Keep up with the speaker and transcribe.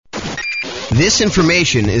This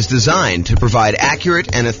information is designed to provide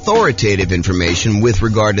accurate and authoritative information with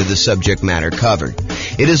regard to the subject matter covered.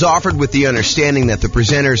 It is offered with the understanding that the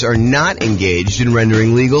presenters are not engaged in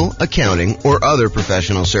rendering legal, accounting, or other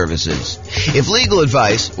professional services. If legal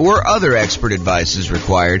advice or other expert advice is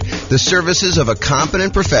required, the services of a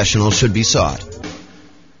competent professional should be sought.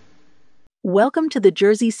 Welcome to the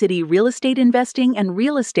Jersey City Real Estate Investing and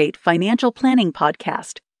Real Estate Financial Planning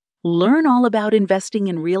Podcast. Learn all about investing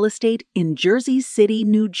in real estate in Jersey City,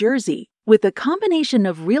 New Jersey, with a combination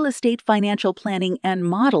of real estate financial planning and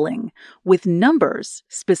modeling, with numbers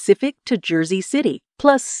specific to Jersey City,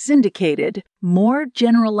 plus syndicated, more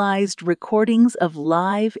generalized recordings of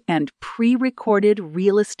live and pre-recorded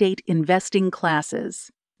real estate investing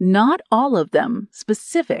classes. Not all of them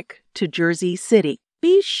specific to Jersey City.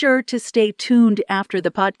 Be sure to stay tuned after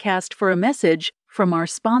the podcast for a message from our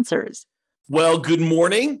sponsors. Well, good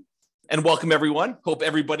morning and welcome, everyone. Hope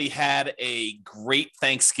everybody had a great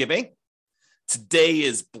Thanksgiving. Today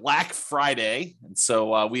is Black Friday, and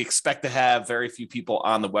so we expect to have very few people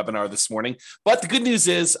on the webinar this morning. But the good news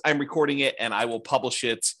is I'm recording it, and I will publish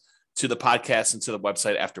it to the podcast and to the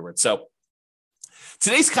website afterwards. So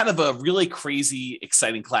today's kind of a really crazy,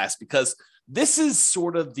 exciting class because this is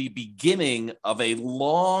sort of the beginning of a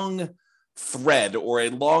long thread or a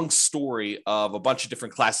long story of a bunch of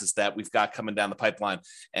different classes that we've got coming down the pipeline.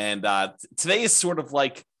 And today is sort of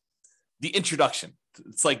like the introduction.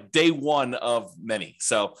 It's like day one of many.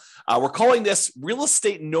 So we're calling this Real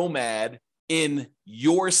Estate Nomad in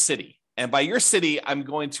Your City. And by your city, I'm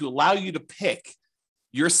going to allow you to pick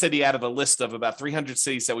your city out of a list of about 300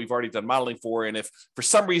 cities that we've already done modeling for. And if for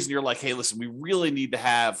some reason you're like, hey, listen, we really need to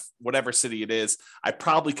have whatever city it is, I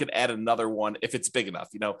probably could add another one if it's big enough.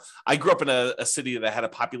 You know, I grew up in a city that had a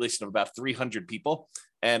population of about 300 people.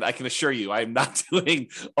 And I can assure you, I'm not doing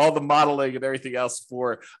all the modeling and everything else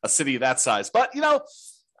for a city that size. But, you know,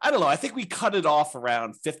 I don't know. I think we cut it off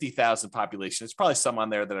around 50,000 population. There's probably some on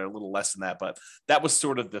there that are a little less than that, but that was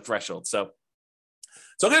sort of the threshold. So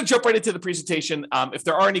I'm going to jump right into the presentation. If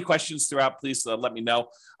there are any questions throughout, please let me know.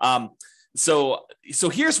 So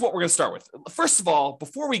here's what we're going to start with. First of all,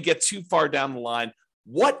 before we get too far down the line,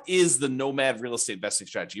 what is the Nomad real estate investing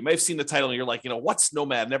strategy? You may have seen the title and you're like, you know, what's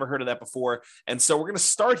Nomad? Never heard of that before. And so we're going to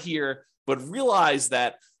start here, but realize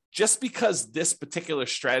that just because this particular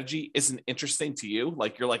strategy isn't interesting to you,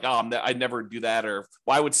 like you're like, oh, I'd never do that, or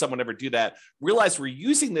why would someone ever do that? Realize we're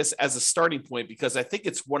using this as a starting point because I think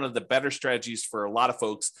it's one of the better strategies for a lot of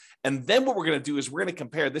folks. And then what we're going to do is we're going to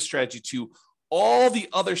compare this strategy to all the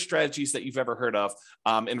other strategies that you've ever heard of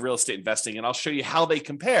in real estate investing. And I'll show you how they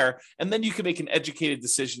compare. And then you can make an educated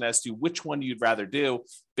decision as to which one you'd rather do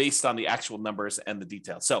based on the actual numbers and the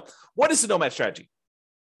details. So what is the Nomad strategy?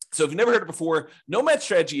 So if you've never heard it before, Nomad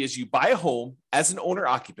strategy is you buy a home as an owner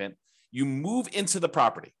occupant, you move into the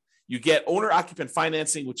property, you get owner occupant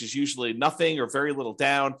financing, which is usually nothing or very little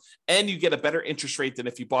down, and you get a better interest rate than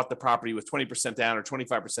if you bought the property with 20% down or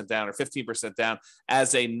 25% down or 15% down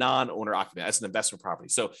as a non-owner occupant, as an investment property.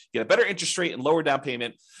 So you get a better interest rate and lower down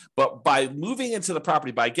payment, but by moving into the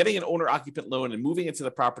property, by getting an owner occupant loan and moving into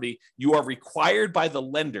the property, you are required by the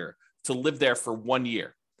lender to live there for 1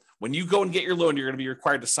 year. When you go and get your loan, you're going to be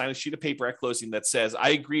required to sign a sheet of paper at closing that says, I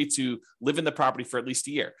agree to live in the property for at least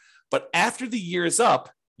a year. But after the year is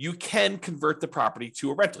up, you can convert the property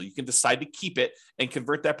to a rental. You can decide to keep it and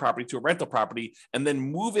convert that property to a rental property and then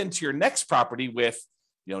move into your next property with,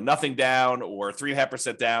 you know, nothing down or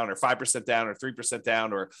 3.5% down or 5% down or 3%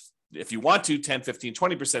 down, or if you want to, 10, 15,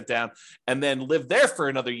 20% down, and then live there for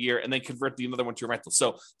another year and then convert the another one to a rental.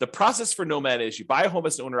 So the process for Nomad is you buy a home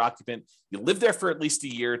as an owner occupant, you live there for at least a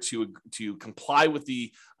year to comply with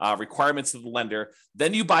the requirements of the lender.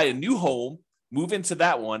 Then you buy a new home, move into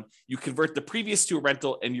that one, you convert the previous to a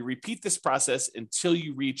rental, and you repeat this process until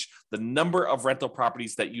you reach the number of rental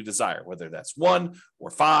properties that you desire, whether that's 1 or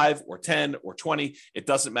 5 or 10 or 20, it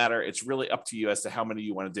doesn't matter. It's really up to you as to how many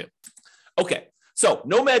you want to do. Okay. So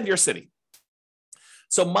Nomad in your city.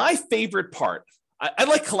 So my favorite part, I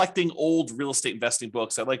like collecting old real estate investing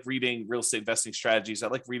books. I like reading real estate investing strategies. I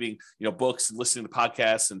like reading, books and listening to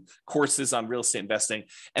podcasts and courses on real estate investing.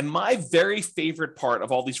 And my very favorite part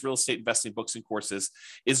of all these real estate investing books and courses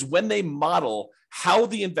is when they model how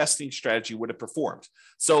the investing strategy would have performed.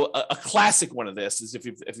 So a classic one of this is if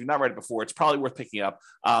you've not read it before, it's probably worth picking up.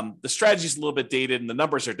 The strategy is a little bit dated and the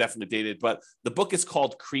numbers are definitely dated, but the book is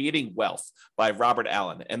called Creating Wealth by Robert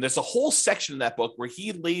Allen. And there's a whole section in that book where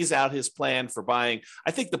he lays out his plan for buying buying,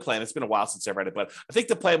 I think the plan, it's been a while since I read it, but I think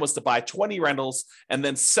the plan was to buy 20 rentals and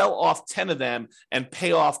then sell off 10 of them and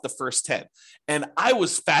pay off the first 10. And I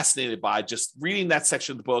was fascinated by just reading that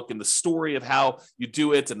section of the book and the story of how you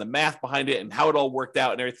do it and the math behind it and how it all worked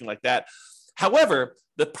out and everything like that. However,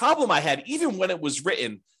 the problem I had, even when it was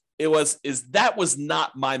written, that was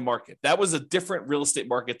not my market. That was a different real estate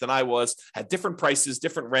market than I was, had different prices,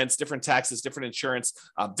 different rents, different taxes, different insurance,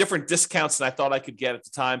 different discounts than I thought I could get at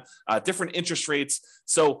the time, different interest rates.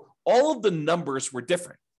 So all of the numbers were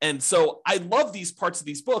different. And so I love these parts of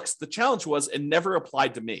these books. The challenge was it never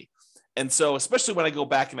applied to me. And so, especially when I go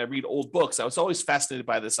back and I read old books, I was always fascinated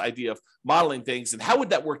by this idea of modeling things and how would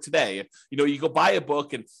that work today? If, you go buy a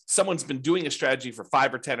book and someone's been doing a strategy for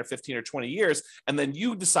 5 or 10 or 15 or 20 years, and then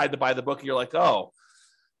you decide to buy the book and you're like, oh,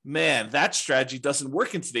 man, that strategy doesn't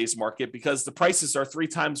work in today's market because the prices are 3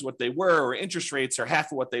 times what they were, or interest rates are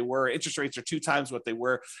half of what they were. Interest rates are 2 times what they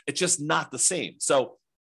were. It's just not the same. So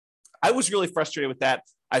I was really frustrated with that.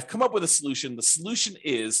 I've come up with a solution. The solution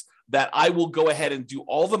is that I will go ahead and do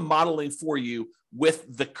all the modeling for you with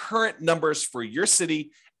the current numbers for your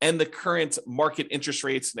city and the current market interest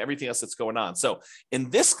rates and everything else that's going on. So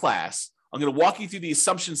in this class, I'm going to walk you through the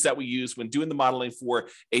assumptions that we use when doing the modeling for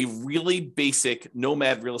a really basic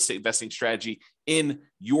nomad real estate investing strategy in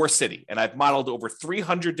your city. And I've modeled over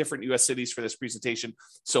 300 different US cities for this presentation.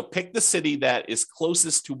 So pick the city that is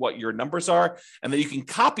closest to what your numbers are, and then you can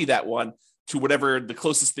copy that one to whatever the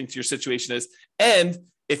closest thing to your situation is. And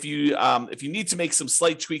if you need to make some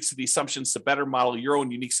slight tweaks to the assumptions to better model your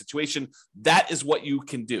own unique situation, that is what you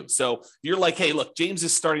can do. So you're like, hey, look, James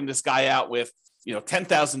is starting this guy out with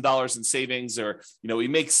 $10,000 in savings, or he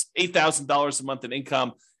makes $8,000 a month in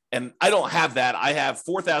income, and I don't have that. I have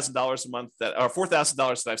 $4,000 a month or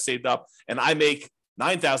 $4,000 that I've saved up, and I make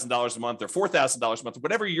 $9,000 a month or $4,000 a month,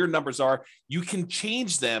 whatever your numbers are. You can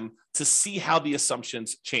change them to see how the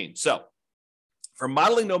assumptions change. So for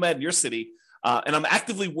modeling Nomad in your city, and I'm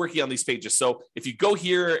actively working on these pages. So if you go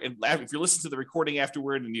here and if you're listening to the recording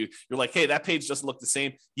afterward and you're like, hey, that page doesn't look the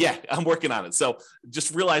same. Yeah, I'm working on it. So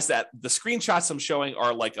just realize that the screenshots I'm showing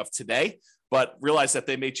are like of today, but realize that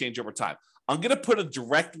they may change over time. I'm going to put a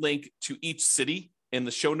direct link to each city in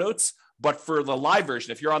the show notes. But for the live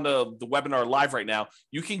version, if you're on the webinar live right now,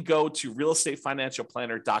 you can go to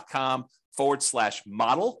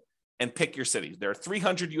realestatefinancialplanner.com/model. and pick your city. There are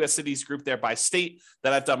 300 US cities grouped there by state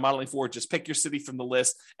that I've done modeling for. Just pick your city from the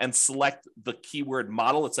list and select the keyword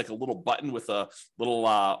model. It's like a little button with a little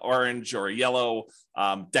orange or a yellow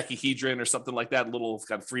decahedron or something like that, little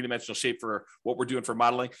kind of 3-dimensional shape for what we're doing for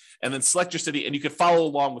modeling. And then select your city, and you can follow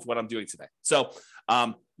along with what I'm doing today. So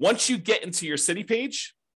once you get into your city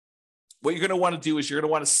page, what you're going to want to do is you're going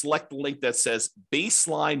to want to select the link that says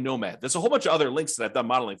Baseline Nomad. There's a whole bunch of other links that I've done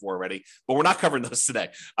modeling for already, but we're not covering those today.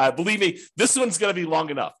 Believe me, this one's going to be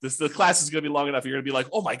long enough. The class is going to be long enough. You're going to be like,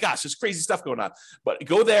 oh my gosh, there's crazy stuff going on. But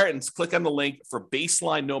go there and click on the link for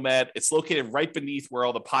Baseline Nomad. It's located right beneath where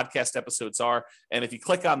all the podcast episodes are. And if you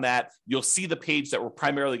click on that, you'll see the page that we're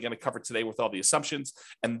primarily going to cover today with all the assumptions.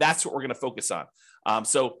 And that's what we're going to focus on.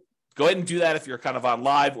 So go ahead and do that if you're kind of on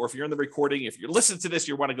live, or if you're in the recording. If you're listening to this,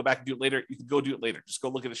 you want to go back and do it later, you can go do it later. Just go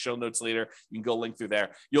look at the show notes later. You can go link through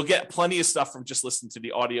there. You'll get plenty of stuff from just listening to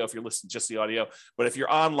the audio if you're listening to just the audio. But if you're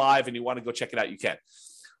on live and you want to go check it out, you can.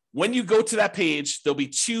 When you go to that page, there'll be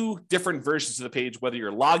 2 different versions of the page, whether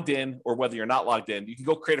you're logged in or whether you're not logged in. You can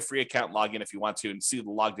go create a free account and log in if you want to and see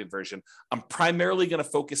the logged in version. I'm primarily going to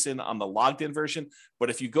focus in on the logged in version, but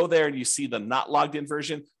if you go there and you see the not logged in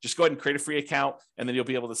version, just go ahead and create a free account, and then you'll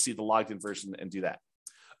be able to see the logged in version and do that.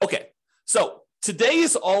 Okay, so today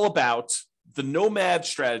is all about the Nomad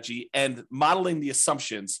strategy and modeling the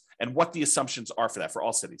assumptions and what the assumptions are for that for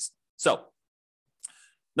all cities. So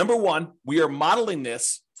number 1, we are modeling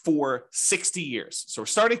this for 60 years. So we're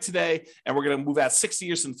starting today, and we're going to move out 60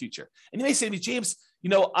 years in the future. And you may say to me, James,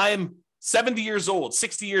 I'm 70 years old.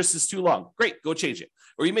 60 years is too long. Great, go change it.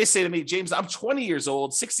 Or you may say to me, James, I'm 20 years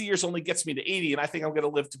old. 60 years only gets me to 80, and I think I'm going to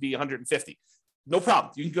live to be 150. No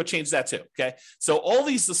problem. You can go change that too. Okay. So all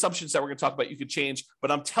these assumptions that we're going to talk about, you can change, but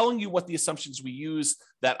I'm telling you what the assumptions we use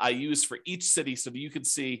that I use for each city so that you can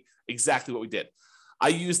see exactly what we did. I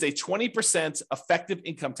used a 20% effective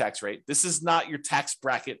income tax rate. This is not your tax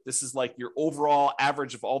bracket. This is like your overall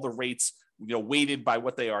average of all the rates, weighted by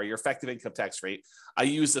what they are, your effective income tax rate. I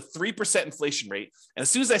use a 3% inflation rate. And as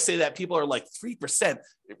soon as I say that, people are like, 3%?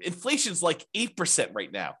 Inflation's like 8%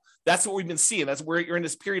 right now. That's what we've been seeing. That's where you're in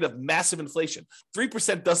this period of massive inflation.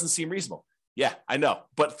 3% doesn't seem reasonable. Yeah, I know.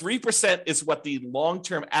 But 3% is what the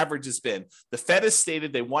long-term average has been. The Fed has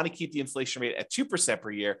stated they want to keep the inflation rate at 2%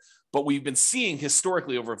 per year, but we've been seeing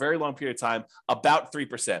historically over a very long period of time about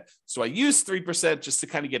 3%. So I use 3% just to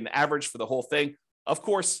kind of get an average for the whole thing. Of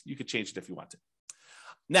course, you could change it if you want to.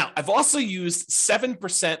 Now, I've also used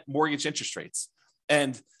 7% mortgage interest rates.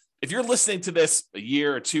 And if you're listening to this a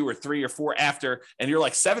year or 2 or 3 or 4 after, and you're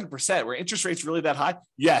like 7%, were interest rates really that high?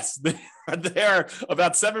 Yes, they're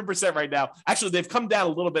about 7% right now. Actually, they've come down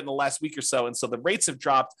a little bit in the last week or so. And so the rates have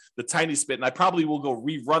dropped the tiniest bit. And I probably will go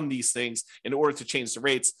rerun these things in order to change the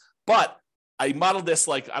rates. But I modeled this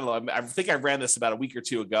like, I don't know, I think I ran this about a week or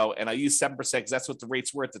 2 ago, and I used 7% because that's what the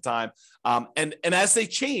rates were at the time. And as they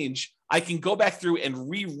change, I can go back through and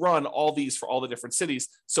rerun all these for all the different cities,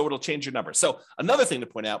 so it'll change your number. So another thing to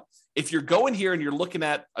point out, if you're going here and you're looking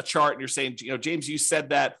at a chart and you're saying, James, you said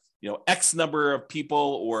that, X number of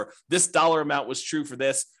people or this dollar amount was true for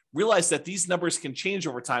this, realize that these numbers can change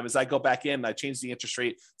over time as I go back in and I change the interest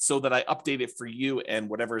rate so that I update it for you and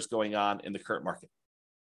whatever is going on in the current market.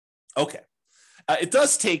 Okay. It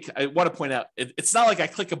does take, I want to point out, it's not like I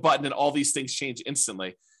click a button and all these things change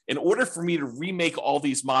instantly. In order for me to remake all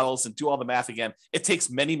these models and do all the math again, it takes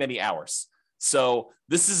many, many hours. So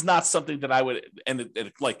this is not something that I would, and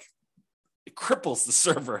it cripples the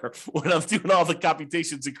server when I'm doing all the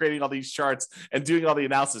computations and creating all these charts and doing all the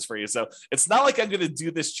analysis for you. So it's not like I'm going to do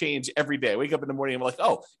this change every day. I wake up in the morning and I'm like,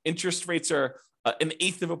 oh, interest rates are an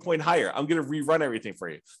eighth of a point higher. I'm going to rerun everything for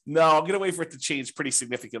you. No, I'm going to wait for it to change pretty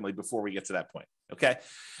significantly before we get to that point. Okay.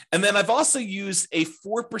 And then I've also used a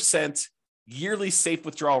 4% yearly safe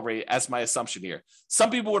withdrawal rate as my assumption here. Some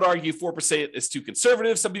people would argue 4% is too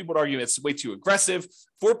conservative. Some people would argue it's way too aggressive.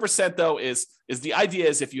 4% though is the idea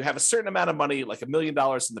is if you have a certain amount of money, like $1 million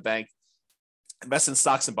in the bank, invest in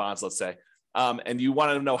stocks and bonds, let's say, and you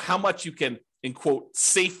want to know how much you can, in quote,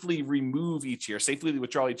 safely remove each year, safely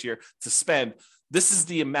withdraw each year to spend. This is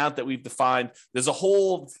the amount that we've defined. There's a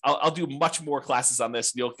whole, I'll do much more classes on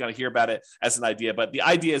this and you'll kind of hear about it as an idea. But the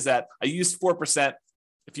idea is that I used 4%.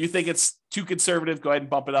 If you think it's too conservative, go ahead and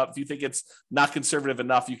bump it up. If you think it's not conservative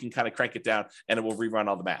enough, you can kind of crank it down and it will rerun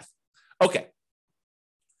all the math. Okay.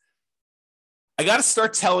 I got to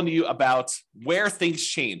start telling you about where things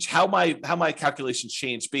change, how my calculations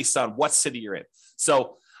change based on what city you're in.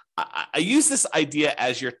 So I use this idea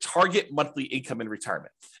as your target monthly income in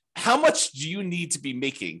retirement. How much do you need to be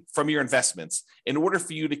making from your investments in order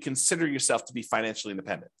for you to consider yourself to be financially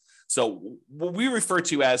independent? So what we refer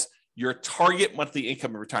to as your target monthly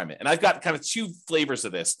income in retirement. And I've got kind of 2 flavors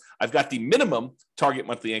of this. I've got the minimum target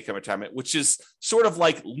monthly income in retirement, which is sort of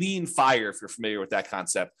like lean fire, if you're familiar with that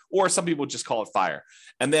concept, or some people just call it fire.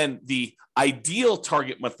 And then the ideal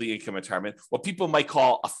target monthly income in retirement, what people might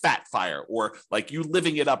call a fat fire, or like you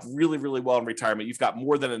living it up really, really well in retirement. You've got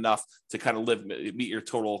more than enough to kind of meet your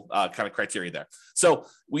total kind of criteria there. So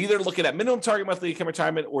we either looking at minimum target monthly income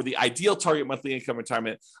retirement or the ideal target monthly income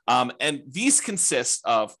retirement. And these consist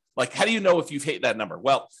of, like, how do you know if you've hit that number?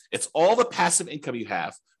 Well, it's all the passive income you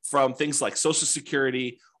have from things like Social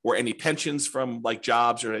Security or any pensions from like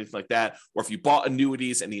jobs or anything like that, or if you bought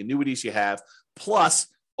annuities and the annuities you have, plus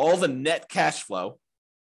all the net cash flow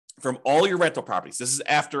from all your rental properties. This is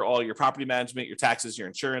after all your property management, your taxes, your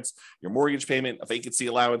insurance, your mortgage payment, a vacancy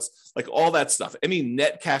allowance, like all that stuff. Any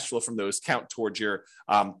net cash flow from those count towards your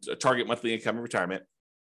target monthly income in retirement.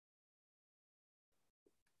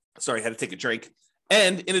 Sorry, I had to take a drink.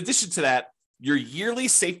 And in addition to that, your yearly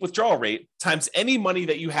safe withdrawal rate times any money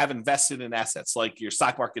that you have invested in assets, like your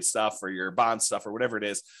stock market stuff or your bond stuff or whatever it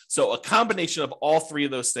is. So a combination of all 3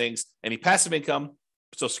 of those things, any passive income,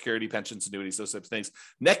 Social Security, pensions, annuities, those types of things,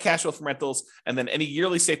 net cash flow from rentals, and then any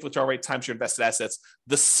yearly safe withdrawal rate times your invested assets.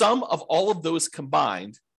 The sum of all of those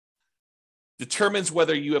combined determines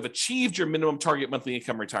whether you have achieved your minimum target monthly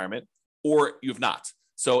income retirement or you have not.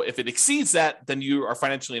 So if it exceeds that, then you are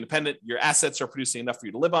financially independent. Your assets are producing enough for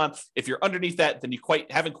you to live on. If you're underneath that, then you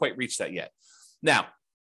haven't quite reached that yet. Now,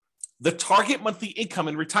 the target monthly income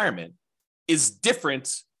in retirement is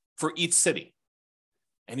different for each city.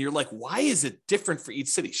 And you're like, why is it different for each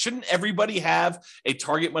city? Shouldn't everybody have a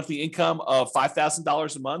target monthly income of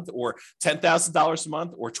 $5,000 a month or $10,000 a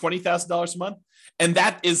month or $20,000 a month? And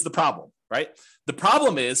that is the problem, right? The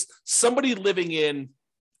problem is somebody living in,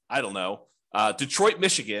 I don't know, Detroit,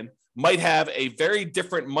 Michigan might have a very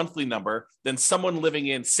different monthly number than someone living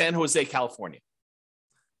in San Jose, California.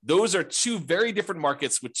 Those are 2 very different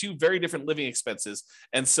markets with 2 very different living expenses.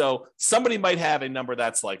 And so somebody might have a number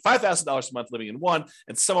that's like $5,000 a month living in one,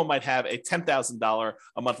 and someone might have a $10,000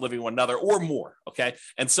 a month living in another or more. Okay.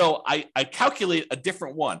 And so I calculate a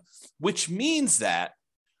different one, which means that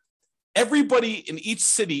everybody in each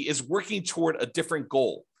city is working toward a different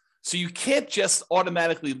goal. So you can't just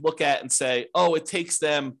automatically look at and say, oh, it takes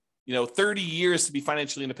them 30 years to be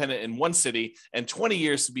financially independent in one city and 20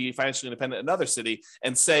 years to be financially independent in another city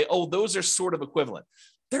and say, oh, those are sort of equivalent.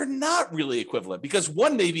 They're not really equivalent because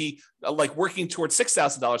one may be like working toward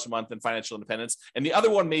 $6,000 a month in financial independence, and the other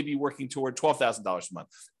one may be working toward $12,000 a month.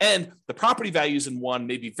 And the property values in one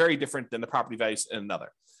may be very different than the property values in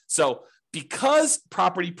another. So because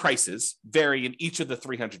property prices vary in each of the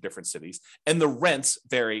 300 different cities, and the rents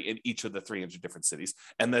vary in each of the 300 different cities,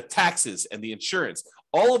 and the taxes and the insurance,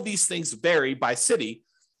 all of these things vary by city,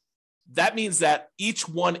 that means that each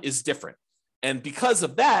one is different. And because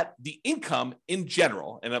of that, the income in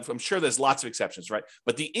general, and I'm sure there's lots of exceptions, right?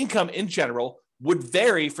 But the income in general would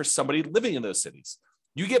vary for somebody living in those cities.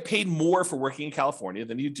 You get paid more for working in California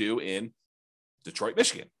than you do in Detroit,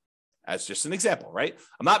 Michigan, as just an example, right?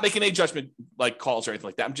 I'm not making any judgment like calls or anything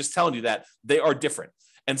like that. I'm just telling you that they are different.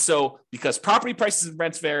 And so because property prices and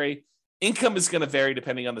rents vary, income is going to vary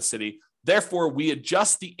depending on the city. Therefore, we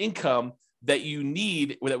adjust the income that you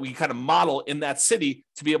need, or that we kind of model in that city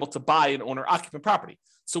to be able to buy an owner-occupant property.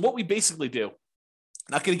 So what we basically do, I'm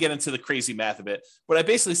not going to get into the crazy math of it, but I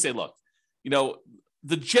basically say, look,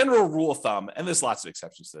 the general rule of thumb, and there's lots of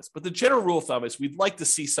exceptions to this, but the general rule of thumb is we'd like to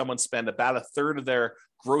see someone spend about a third of their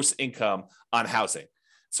gross income on housing.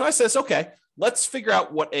 So I says, okay, let's figure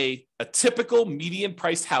out what a typical median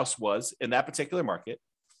priced house was in that particular market,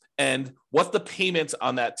 and what the payment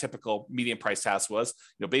on that typical median priced house was,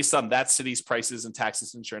 based on that city's prices and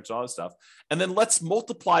taxes, insurance, and all that stuff. And then let's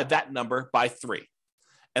multiply that number by 3.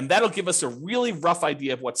 And that'll give us a really rough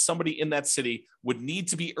idea of what somebody in that city would need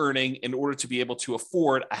to be earning in order to be able to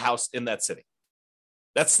afford a house in that city.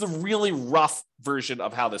 That's the really rough version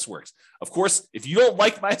of how this works. Of course, if you don't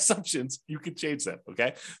like my assumptions, you can change them,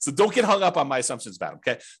 okay? So don't get hung up on my assumptions about them,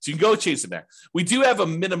 okay? So you can go change them there. We do have a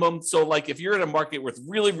minimum. So like if you're in a market with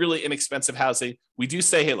really, really inexpensive housing, we do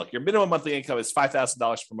say, hey, look, your minimum monthly income is $5,000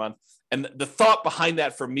 per month. And the thought behind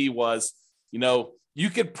that for me was, you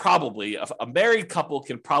could probably, a married couple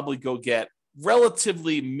can probably go get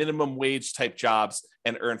relatively minimum wage type jobs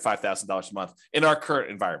and earn $5,000 a month in our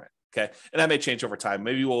current environment. Okay. And that may change over time.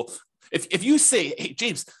 Maybe if you say, hey,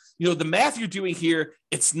 James, the math you're doing here,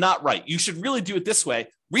 it's not right. You should really do it this way.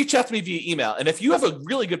 Reach out to me via email. And if you have a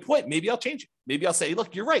really good point, maybe I'll change it. Maybe I'll say, hey,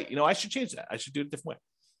 look, you're right. I should change that. I should do it a different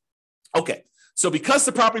way. Okay. So because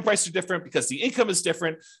the property prices are different, because the income is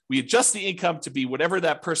different, we adjust the income to be whatever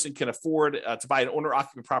that person can afford to buy an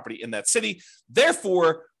owner-occupant property in that city.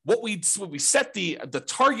 Therefore, what we set the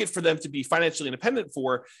target for them to be financially independent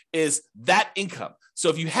for is that income. So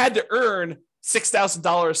if you had to earn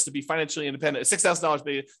 $6,000 to be financially independent, $6,000 to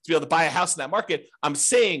be able to buy a house in that market, I'm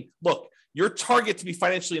saying, look, your target to be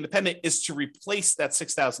financially independent is to replace that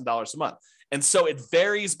 $6,000 a month. And so it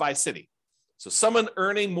varies by city. So someone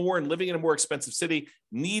earning more and living in a more expensive city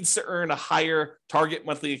needs to earn a higher target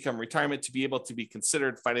monthly income retirement to be able to be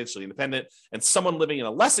considered financially independent. And someone living in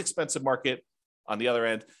a less expensive market, on the other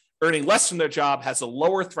end, earning less from their job, has a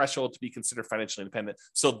lower threshold to be considered financially independent.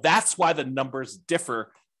 So that's why the numbers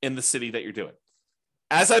differ in the city that you're doing.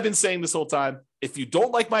 As I've been saying this whole time, if you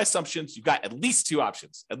don't like my assumptions, you've got at least 2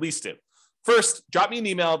 options, at least 2. First, drop me an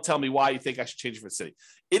email, tell me why you think I should change it for the city.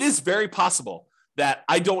 It is very possible that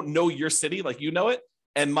I don't know your city like you know it,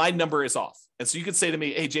 and my number is off. And so you could say to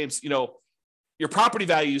me, hey, James, your property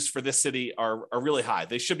values for this city are really high.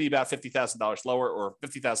 They should be about $50,000 lower or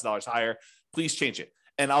 $50,000 higher. Please change it.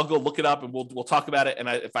 And I'll go look it up and we'll talk about it. And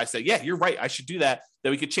if I say, yeah, you're right, I should do that,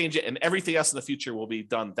 then we could change it. And everything else in the future will be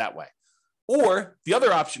done that way. Or the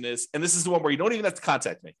other option is, and this is the one where you don't even have to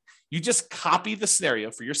contact me. You just copy the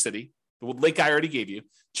scenario for your city, the link I already gave you,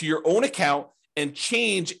 to your own account and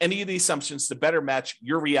change any of the assumptions to better match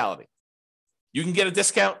your reality. You can get a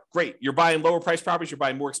discount. Great. You're buying lower price properties. You're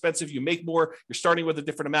buying more expensive. You make more. You're starting with a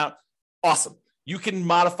different amount. Awesome. You can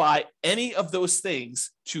modify any of those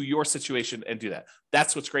things to your situation and do that.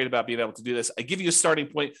 That's what's great about being able to do this. I give you a starting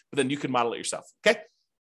point, but then you can model it yourself. Okay.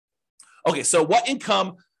 So what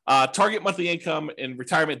income, target monthly income in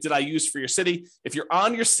retirement did I use for your city? If you're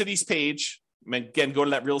on your city's page, again, go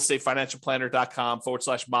to that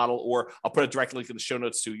realestatefinancialplanner.com/model, or I'll put a direct link in the show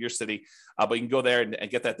notes to your city, but you can go there and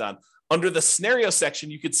get that done. Under the scenario section,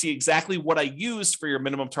 you can see exactly what I used for your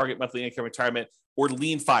minimum target monthly income retirement or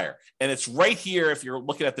lean fire. And it's right here. If you're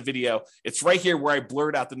looking at the video, it's right here where I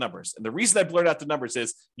blurred out the numbers. And the reason I blurred out the numbers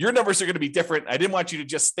is your numbers are going to be different. I didn't want you to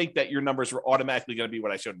just think that your numbers were automatically going to be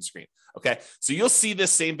what I showed on the screen. Okay. So you'll see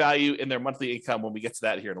this same value in their monthly income when we get to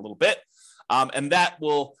that here in a little bit. And that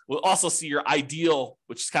we'll also see your ideal,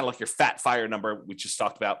 which is kind of like your fat fire number we just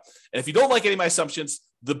talked about. And if you don't like any of my assumptions,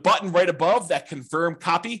 the button right above that confirm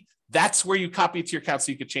copy, that's where you copy it to your account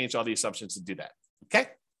so you can change all the assumptions and do that. Okay?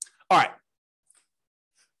 All right.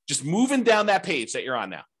 Just moving down that page that you're on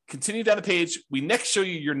now. Continue down the page. We next show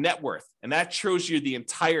you your net worth, and that shows you the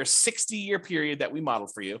entire 60-year period that we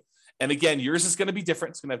modeled for you. And again, yours is going to be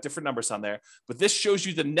different. It's going to have different numbers on there, but this shows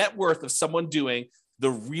you the net worth of someone doing the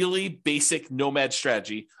really basic nomad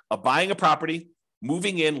strategy of buying a property,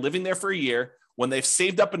 moving in, living there for a year. When they've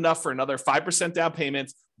saved up enough for another 5% down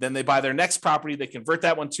payment, then they buy their next property, they convert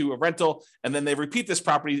that one to a rental, and then they repeat this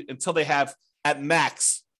property until they have at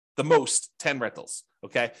max the most 10 rentals.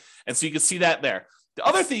 Okay. And so you can see that there. The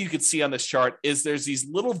other thing you can see on this chart is there's these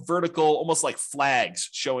little vertical, almost like flags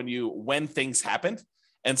showing you when things happened.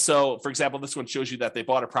 And so, for example, this one shows you that they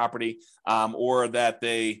bought a property or that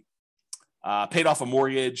they paid off a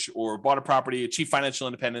mortgage or bought a property, achieved financial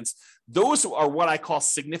independence. Those are what I call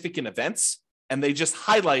significant events. And they just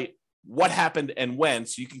highlight what happened and when,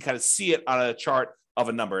 so you can kind of see it on a chart of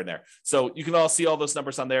a number in there. So you can all see all those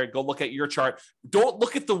numbers on there. Go look at your chart. Don't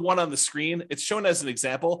look at the one on the screen. It's shown as an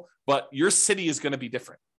example, but your city is going to be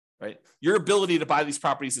different, right? Your ability to buy these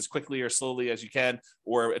properties as quickly or slowly as you can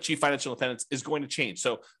or achieve financial independence is going to change.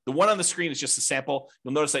 So the one on the screen is just a sample.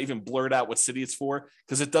 You'll notice I even blurred out what city it's for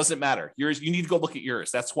because it doesn't matter. Yours, you need to go look at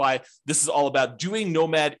yours. That's why this is all about doing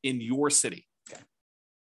Nomad in your city. Okay.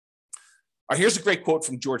 All right, here's a great quote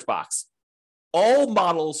from George Box. All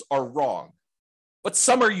models are wrong, but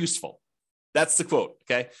some are useful. That's the quote,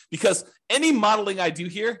 okay? Because any modeling I do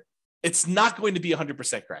here, it's not going to be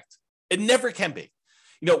 100% correct. It never can be.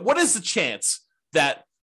 You know, what is the chance that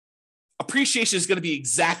appreciation is going to be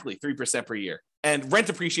exactly 3% per year and rent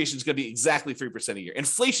appreciation is going to be exactly 3% a year?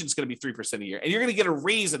 Inflation is going to be 3% a year, and you're going to get a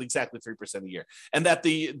raise at exactly 3% a year. And that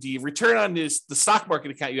the return on the stock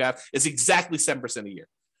market account you have is exactly 7% a year.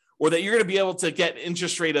 Or that you're going to be able to get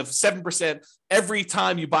interest rate of 7% every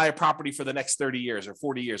time you buy a property for the next 30 years or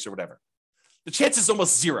 40 years or whatever. The chance is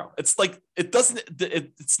almost zero. It's like,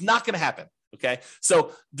 it's not going to happen. Okay.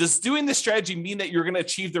 So does doing this strategy mean that you're going to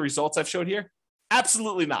achieve the results I've showed here?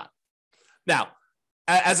 Absolutely not. Now,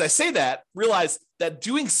 as I say that, realize that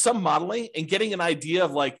doing some modeling and getting an idea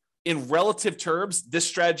of like, in relative terms, this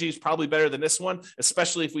strategy is probably better than this one,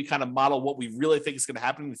 especially if we kind of model what we really think is going to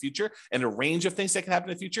happen in the future and a range of things that can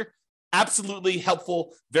happen in the future. Absolutely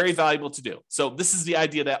helpful, very valuable to do. So this is the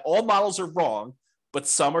idea that all models are wrong, but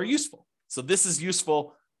some are useful. So this is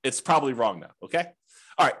useful. It's probably wrong now. Okay.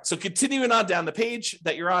 All right. So continuing on down the page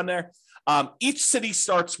that you're on there, each city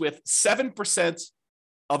starts with 7%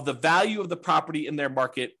 of the value of the property in their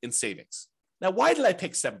market in savings. Now, why did I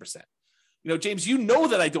pick 7%? You know, James, you know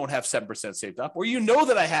that I don't have 7% saved up, or you know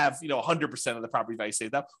that I have, 100% of the property value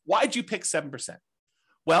saved up. Why'd you pick 7%?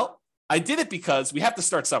 Well, I did it because we have to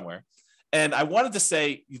start somewhere. And I wanted to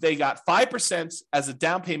say they got 5% as a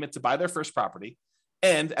down payment to buy their first property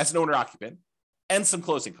and as an owner occupant and some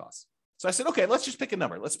closing costs. So I said, okay, let's just pick a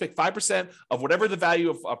number. Let's pick 5% of whatever the value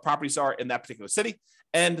of properties are in that particular city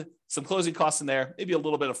and some closing costs in there, maybe a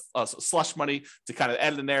little bit of slush money to kind of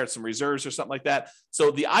add in there, some reserves or something like that.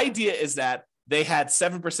 So the idea is that they had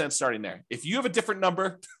 7% starting there. If you have a different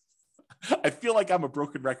number, I feel like I'm a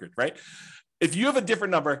broken record, right? If you have a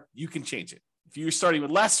different number, you can change it. If you're starting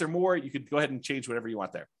with less or more, you could go ahead and change whatever you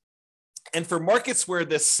want there. And for markets where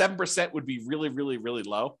this 7% would be really, really, really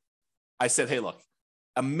low, I said, hey, look,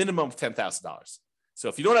 a minimum of $10,000. So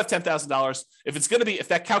if you don't have $10,000, if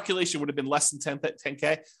that calculation would have been less than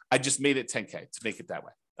 10K, I just made it 10K to make it that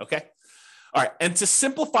way. Okay. All right. And to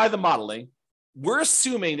simplify the modeling, we're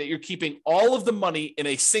assuming that you're keeping all of the money in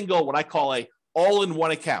a single, what I call a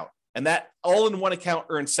all-in-one account. And that all-in-one account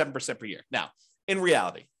earns 7% per year. Now, in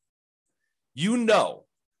reality, you know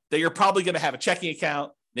that you're probably going to have a checking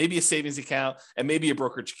account, maybe a savings account, and maybe a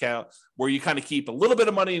brokerage account where you kind of keep a little bit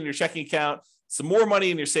of money in your checking account, some more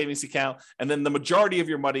money in your savings account, and then the majority of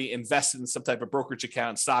your money invested in some type of brokerage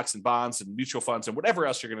account, stocks and bonds and mutual funds and whatever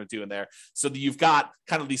else you're going to do in there, so that you've got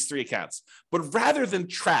kind of these three accounts. But rather than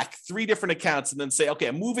track three different accounts and then say, okay,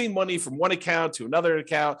 I'm moving money from one account to another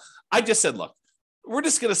account, I just said, look, we're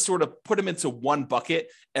just going to sort of put them into one bucket,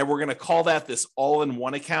 and we're going to call that this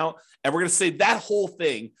all-in-one account. And we're going to say that whole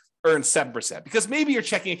thing earns 7%, because maybe your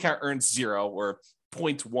checking account earns 0 or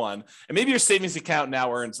 0.1, and maybe your savings account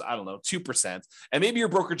now earns, 2%, and maybe your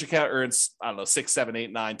brokerage account earns, 6, 7,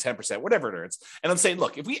 8, 9, 10%, whatever it earns. And I'm saying,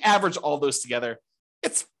 look, if we average all those together,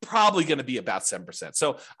 it's probably going to be about 7%.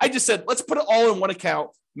 So I just said, let's put it all in one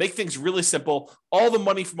account, make things really simple. All the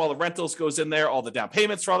money from all the rentals goes in there. All the down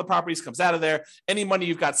payments for all the properties comes out of there. Any money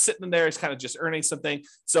you've got sitting in there is kind of just earning something.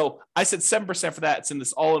 So I said 7% for that. It's in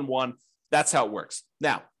this all in one. That's how it works.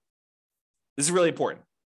 Now, this is really important.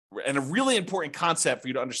 and a really important concept for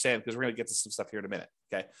you to understand, because we're going to get to some stuff here in a minute.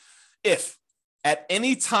 Okay. If at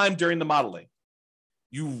any time during the modeling,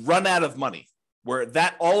 you run out of money, where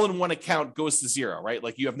that all-in-one account goes to zero, right?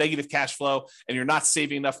 Like you have negative cash flow and you're not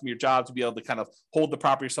saving enough from your job to be able to kind of hold the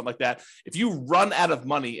property or something like that. If you run out of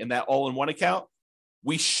money in that all-in-one account,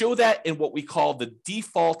 we show that in what we call the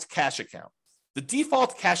default cash account. The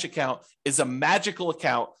default cash account is a magical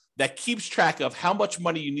account that keeps track of how much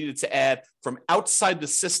money you needed to add from outside the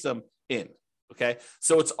system in, okay?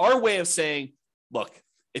 So it's our way of saying, look,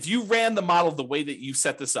 if you ran the model the way that you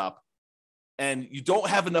set this up, and you don't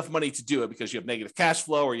have enough money to do it because you have negative cash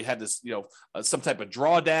flow, or you had this, some type of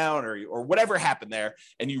drawdown, or whatever happened there,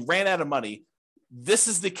 and you ran out of money, this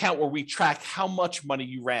is the account where we track how much money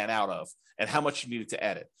you ran out of and how much you needed to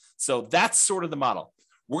add it. So that's sort of the model.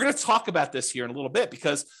 We're going to talk about this here in a little bit,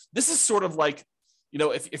 because this is sort of like,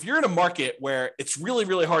 if you're in a market where it's really,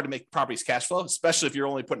 really hard to make properties cash flow, especially if you're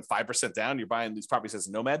only putting 5% down, you're buying these properties as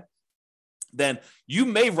a Nomad, then you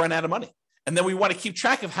may run out of money. And then we want to keep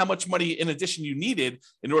track of how much money in addition you needed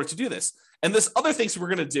in order to do this. And there's other things we're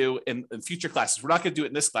going to do in future classes. We're not going to do it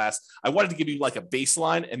in this class. I wanted to give you like a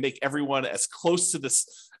baseline and make everyone as close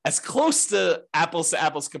to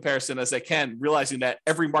apples comparison as I can, realizing that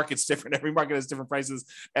every market's different. Every market has different prices,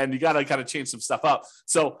 and you got to kind of change some stuff up.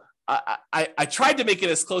 So I tried to make it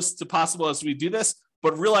as close to possible as we do this,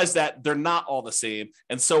 but realize that they're not all the same.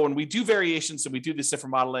 And so when we do variations and we do this different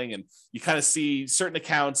modeling, and you kind of see certain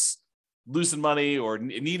accounts losing money or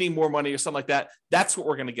needing more money or something like that, that's what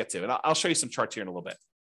we're going to get to. And I'll show you some charts here in a little bit.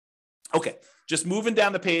 Okay, just moving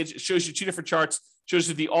down the page, it shows you two different charts. Shows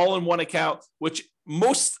you the all-in-one account, which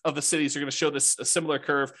most of the cities are going to show this a similar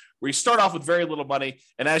curve, where you start off with very little money,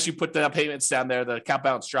 and as you put the payments down there, the account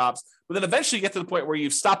balance drops. But then eventually you get to the point where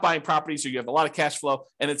you've stopped buying properties, or you have a lot of cash flow,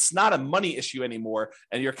 and it's not a money issue anymore,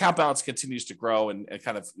 and your account balance continues to grow and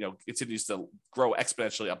kind of continues to grow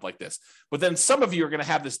exponentially up like this. But then some of you are going to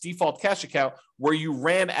have this default cash account where you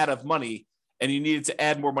ran out of money and you needed to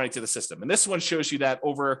add more money to the system. And this one shows you that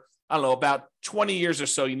over, about 20 years or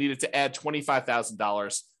so, you needed to add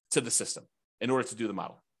 $25,000 to the system in order to do the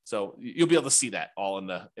model. So you'll be able to see that all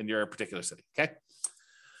in your particular city. Okay.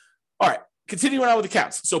 All right. Continuing on with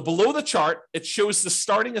accounts. So below the chart, it shows the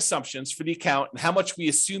starting assumptions for the account and how much we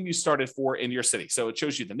assume you started for in your city. So it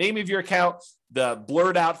shows you the name of your account. The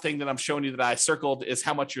blurred out thing that I'm showing you that I circled is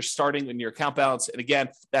how much you're starting in your account balance. And again,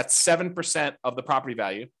 that's 7% of the property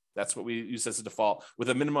value. That's what we use as a default, with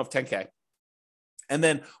a minimum of 10K. And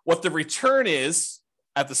then what the return is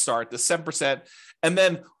at the start, the 7%. And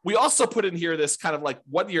then we also put in here this kind of like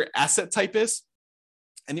what your asset type is.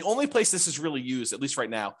 And the only place this is really used, at least right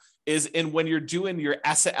now, is in when you're doing your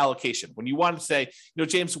asset allocation. When you want to say,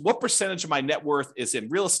 James, what percentage of my net worth is in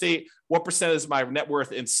real estate? What percentage of my net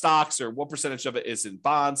worth in stocks, or what percentage of it is in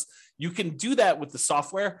bonds? You can do that with the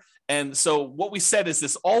software. And so what we said is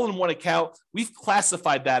this all-in-one account, we've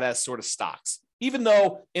classified that as sort of stocks. Even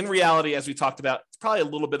though in reality, as we talked about, it's probably a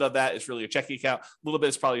little bit of that is really your checking account, a little bit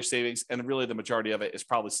is probably your savings, and really the majority of it is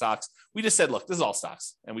probably stocks. We just said, look, this is all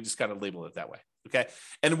stocks, and we just kind of label it that way. Okay.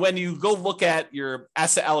 And when you go look at your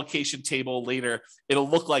asset allocation table later, it'll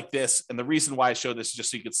look like this. And the reason why I show this is just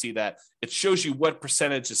so you can see that it shows you what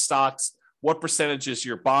percentage is stocks, what percentage is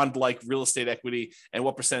your bond-like real estate equity, and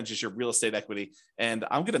what percentage is your real estate equity. And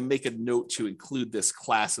I'm going to make a note to include this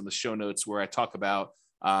class in the show notes where I talk about,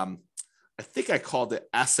 I think I called it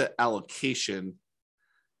asset allocation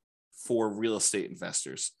for real estate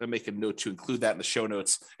investors. I make a note to include that in the show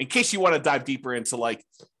notes in case you want to dive deeper into like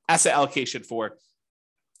asset allocation for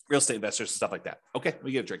real estate investors and stuff like that. Okay, let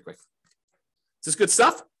me get a drink quick. Is this good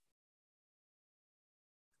stuff?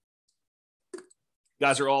 You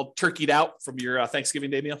guys are all turkeyed out from your Thanksgiving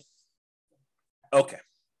Day meal? Okay.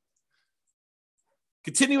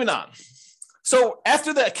 Continuing on. So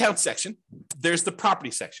after the account section, there's the property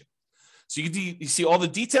section. So you see all the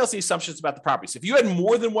details and the assumptions about the properties. If you had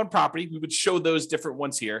more than one property, we would show those different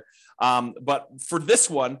ones here. But for this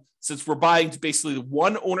one, since we're buying basically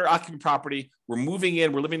one owner-occupant property, we're moving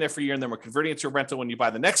in, we're living there for a year, and then we're converting it to a rental when you buy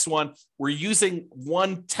the next one, we're using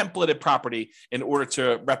one templated property in order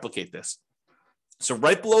to replicate this. So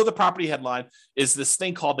right below the property headline is this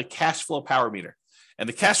thing called the cash flow power meter. And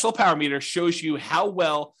the cash flow power meter shows you how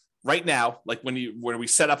well right now, like when we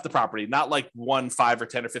set up the property, not like 1, 5, or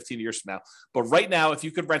 10 or 15 years from now, but right now, if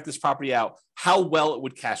you could rent this property out, how well it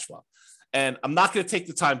would cash flow. And I'm not going to take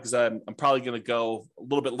the time because I'm probably going to go a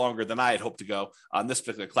little bit longer than I had hoped to go on this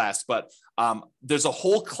particular class. But there's a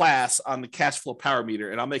whole class on the cash flow power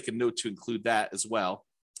meter, and I'll make a note to include that as well.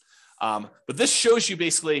 But this shows you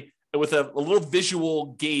basically with a little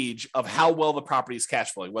visual gauge of how well the property is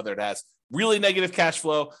cash flowing, whether it has really negative cash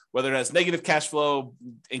flow, whether it has negative cash flow,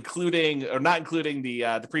 including or not including the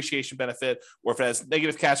depreciation benefit, or if it has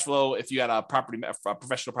negative cash flow, if you had a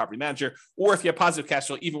professional property manager, or if you have positive cash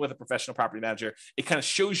flow, even with a professional property manager, it kind of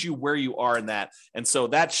shows you where you are in that. And so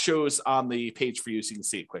that shows on the page for you so you can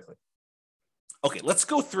see it quickly. Okay, let's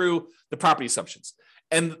go through the property assumptions.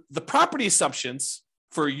 And the property assumptions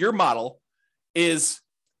for your model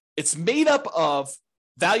it's made up of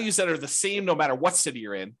values that are the same no matter what city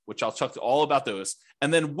you're in, which I'll talk to all about those,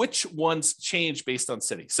 and then which ones change based on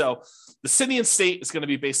city. So the city and state is going to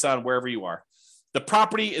be based on wherever you are. The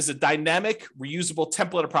property is a dynamic, reusable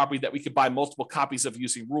template of property that we could buy multiple copies of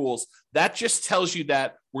using rules. That just tells you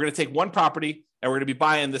that we're going to take one property and we're going to be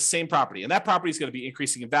buying the same property. And that property is going to be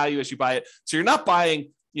increasing in value as you buy it. So you're not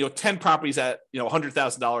buying 10 properties at, $100,000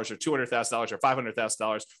 or $200,000 or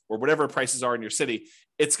 $500,000 or whatever prices are in your city.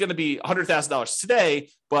 It's going to be $100,000 today,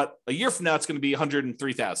 but a year from now, it's going to be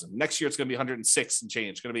 $103,000. Next year, it's going to be $106 and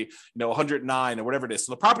change. It's going to be, $109 or whatever it is.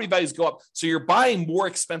 So the property values go up. So you're buying more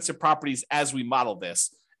expensive properties as we model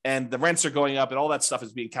this, and the rents are going up and all that stuff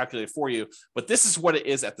is being calculated for you. But this is what it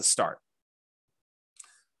is at the start.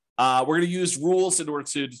 We're going to use rules in order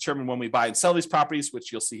to determine when we buy and sell these properties,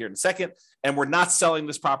 which you'll see here in a second. And we're not selling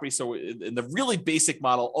this property. So in the really basic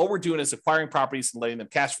model, all we're doing is acquiring properties and letting them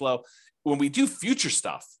cash flow. When we do future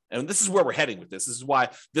stuff, and this is where we're heading with this, this is why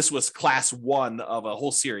this was class one of a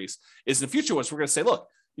whole series, is in the future ones, we're going to say, look,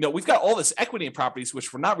 we've got all this equity in properties,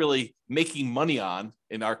 which we're not really making money on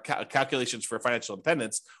in our calculations for financial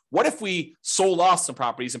independence. What if we sold off some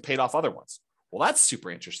properties and paid off other ones? Well, that's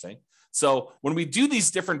super interesting. So when we do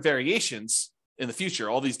these different variations in the future,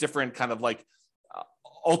 all these different kind of like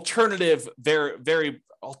alternative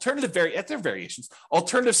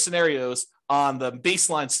scenarios on the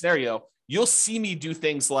baseline scenario, you'll see me do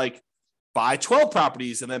things like buy 12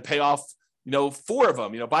 properties and then pay off, 4 of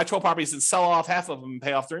them, buy 12 properties and sell off half of them and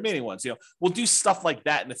pay off the remaining ones. We'll do stuff like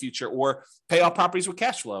that in the future, or pay off properties with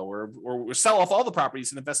cash flow, or sell off all the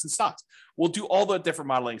properties and invest in stocks. We'll do all the different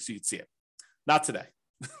modeling so you can see it. Not today.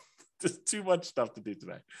 Just too much stuff to do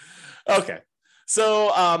today. Okay.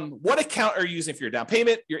 So what account are you using for your down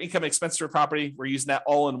payment, your income and expense for property? We're using that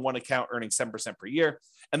all in one account, earning 7% per year.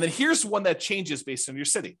 And then here's one that changes based on your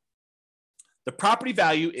city. The property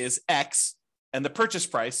value is X, and the purchase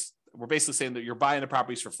price, we're basically saying that you're buying the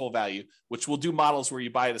properties for full value, which we'll do models where you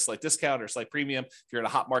buy at a slight discount or slight premium if you're in a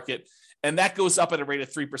hot market. And that goes up at a rate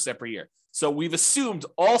of 3% per year. So we've assumed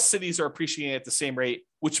all cities are appreciating at the same rate,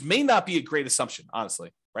 which may not be a great assumption,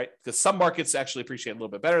 honestly, right? Because some markets actually appreciate a little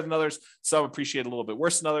bit better than others. Some appreciate a little bit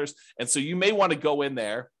worse than others. And so you may want to go in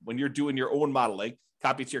there when you're doing your own modeling,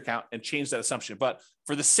 copy it to your account and change that assumption. But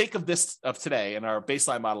for the sake of this, of today and our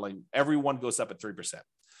baseline modeling, everyone goes up at 3%.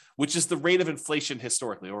 Which is the rate of inflation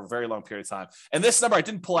historically over a very long period of time. And this number I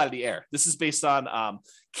didn't pull out of the air. This is based on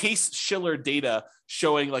Case-Shiller data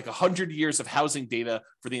showing like 100 years of housing data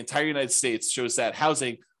for the entire United States shows that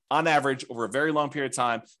housing on average over a very long period of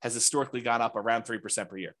time has historically gone up around 3%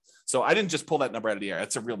 per year. So I didn't just pull that number out of the air.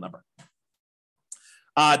 That's a real number.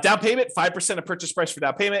 Down payment, 5% of purchase price for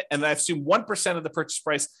down payment. And then I assume 1% of the purchase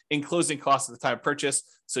price in closing costs at the time of purchase.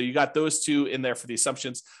 So you got those two in there for the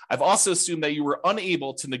assumptions. I've also assumed that you were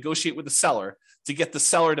unable to negotiate with the seller to get the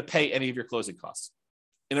seller to pay any of your closing costs.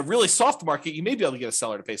 In a really soft market, you may be able to get a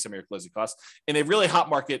seller to pay some of your closing costs. In a really hot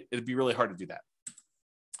market, it'd be really hard to do that.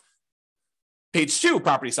 Page 2,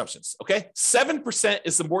 property assumptions. Okay. 7%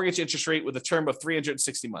 is the mortgage interest rate with a term of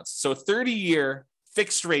 360 months. So a 30-year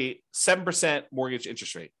fixed rate, 7% mortgage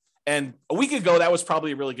interest rate. And a week ago, that was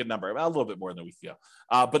probably a really good number, a little bit more than a week ago.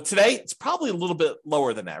 But today, it's probably a little bit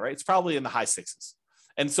lower than that, right? It's probably in the high 6s.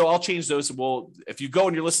 And so I'll change those. And if you go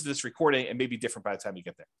and you're listening to this recording, it may be different by the time you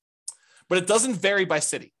get there. But it doesn't vary by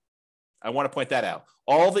city. I want to point that out.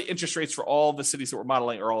 All the interest rates for all the cities that we're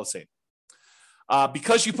modeling are all the same.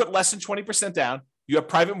 Because you put less than 20% down, you have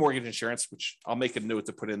private mortgage insurance, which I'll make a note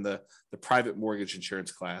to put in the private mortgage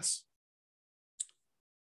insurance class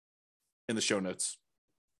in the show notes.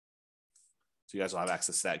 So you guys will have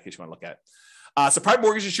access to that in case you want to look at it. So private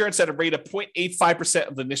mortgage insurance at a rate of 0.85%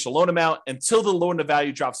 of the initial loan amount until the loan to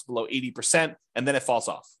value drops below 80%, and then it falls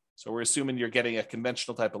off. So we're assuming you're getting a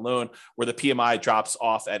conventional type of loan where the PMI drops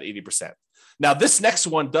off at 80%. Now, this next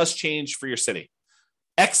one does change for your city.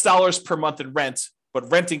 X dollars per month in rent, but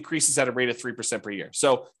rent increases at a rate of 3% per year.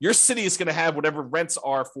 So your city is going to have whatever rents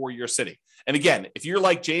are for your city. And again, if you're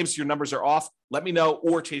like James, your numbers are off, let me know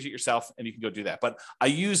or change it yourself and you can go do that. But I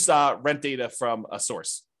use rent data from a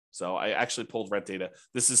source. So I actually pulled rent data.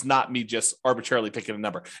 This is not me just arbitrarily picking a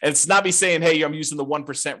number. And it's not me saying, hey, I'm using the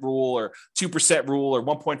 1% rule or 2% rule or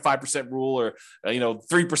 1.5% rule or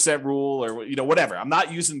 3% rule or whatever. I'm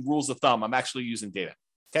not using rules of thumb. I'm actually using data.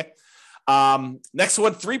 Okay. Next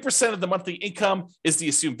one, 3% of the monthly income is the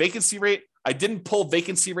assumed vacancy rate. I didn't pull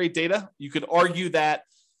vacancy rate data. You could argue that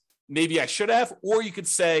maybe I should have, or you could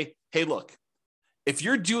say, hey, look, if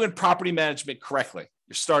you're doing property management correctly,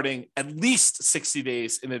 you're starting at least 60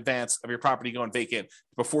 days in advance of your property going vacant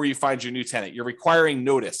before you find your new tenant. You're requiring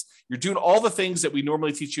notice. You're doing all the things that we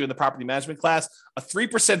normally teach you in the property management class. A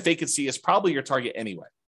 3% vacancy is probably your target anyway.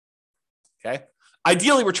 Okay.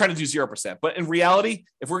 Ideally, we're trying to do 0%, but in reality,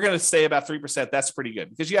 if we're going to stay about 3%, that's pretty good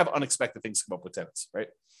because you have unexpected things come up with tenants, right?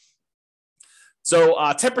 So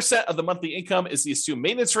 10% of the monthly income is the assumed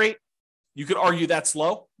maintenance rate. You could argue that's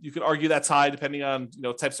low. You could argue that's high, depending on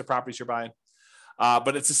types of properties you're buying.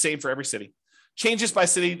 But it's the same for every city. Changes by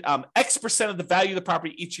city, X% of the value of the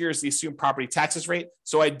property each year is the assumed property taxes rate.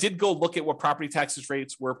 So I did go look at what property taxes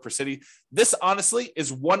rates were per city. This honestly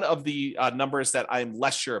is one of the numbers that I'm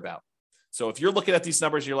less sure about. So if you're looking at these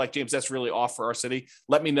numbers, you're like, James, that's really off for our city.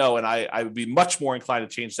 Let me know. And I would be much more inclined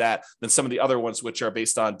to change that than some of the other ones, which are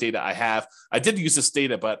based on data I have. I did use this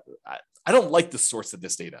data, but I don't like the source of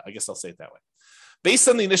this data. I guess I'll say it that way. Based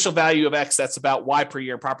on the initial value of X, that's about Y per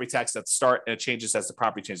year in property tax at the start, and it changes as the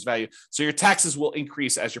property changes value. So your taxes will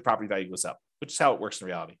increase as your property value goes up, which is how it works in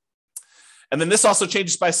reality. And then this also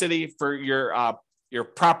changes by city for your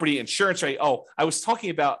property insurance rate. Oh, I was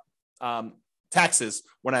talking about taxes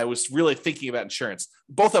when I was really thinking about insurance.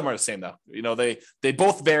 Both of them are the same though. They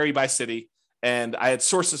both vary by city, and I had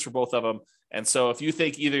sources for both of them. And so if you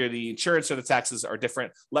think either the insurance or the taxes are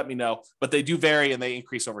different, let me know. But they do vary and they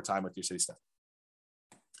increase over time with your city stuff.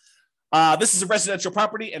 This is a residential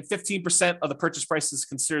property, and 15% of the purchase price is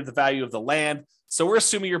considered the value of the land. So we're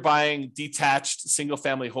assuming you're buying detached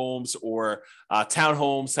single-family homes or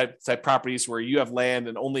townhomes type properties where you have land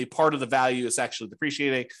and only part of the value is actually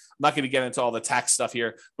depreciating. I'm not going to get into all the tax stuff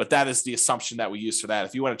here, but that is the assumption that we use for that.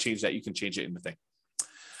 If you want to change that, you can change it in the thing.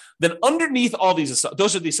 Then underneath all these,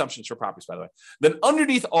 those are the assumptions for properties, by the way. Then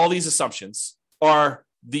underneath all these assumptions are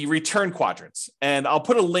the return quadrants. And I'll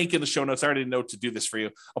put a link in the show notes. I already know to do this for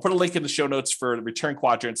you. I'll put a link in the show notes for the return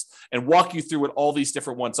quadrants and walk you through what all these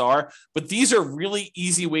different ones are. But these are really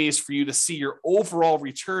easy ways for you to see your overall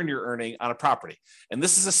return you're earning on a property. And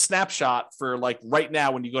this is a snapshot for like right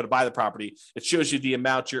now when you go to buy the property. It shows you the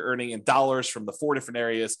amount you're earning in dollars from the 4 different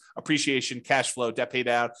areas: appreciation, cash flow, debt pay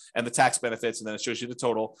down, and the tax benefits. And then it shows you the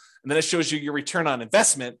total. And then it shows you your return on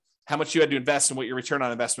investment, how much you had to invest and what your return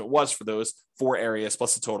on investment was for those 4 areas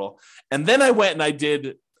plus the total. And then I went and I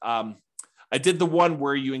did the one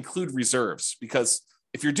where you include reserves, because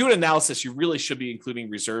if you're doing analysis, you really should be including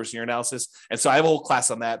reserves in your analysis. And so I have a whole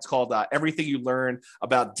class on that. It's called Everything You Learn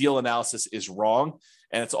About Deal Analysis is Wrong.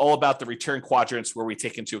 And it's all about the return quadrants where we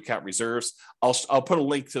take into account reserves. I'll put a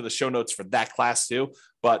link to the show notes for that class too,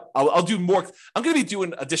 but I'll do more. I'm going to be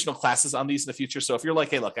doing additional classes on these in the future. So if you're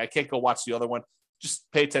like, hey, look, I can't go watch the other one, just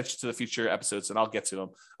pay attention to the future episodes and I'll get to them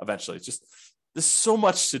eventually. There's so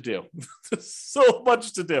much to do, so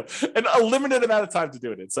much to do, and a limited amount of time to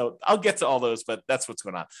do it. So I'll get to all those, but that's what's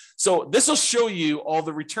going on. So this will show you all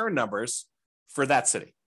the return numbers for that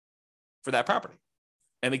city, for that property.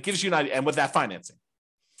 And it gives you an idea, and with that financing.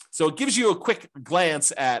 So it gives you a quick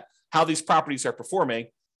glance at how these properties are performing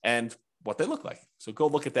and what they look like. So go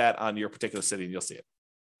look at that on your particular city and you'll see it.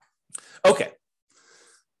 Okay.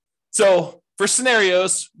 So for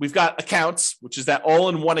scenarios, we've got accounts, which is that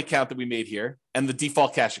all-in-one account that we made here, and the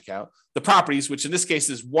default cash account. The properties, which in this case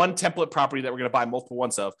is one template property that we're going to buy multiple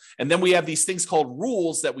ones of. And then we have these things called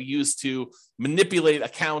rules that we use to manipulate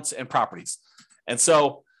accounts and properties. And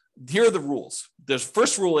so here are the rules. The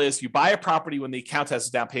first rule is you buy a property when the account has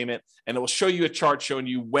a down payment, and it will show you a chart showing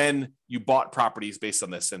you when you bought properties based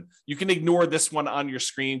on this. And you can ignore this one on your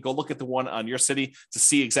screen. Go look at the one on your city to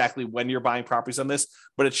see exactly when you're buying properties on this.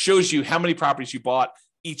 But it shows you how many properties you bought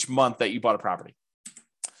each month that you bought a property.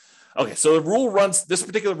 Okay, so the rule runs, this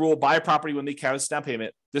particular rule, buy a property when the account is down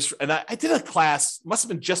payment. And I did a class, must have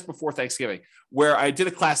been just before Thanksgiving, where I did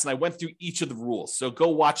a class and I went through each of the rules. So go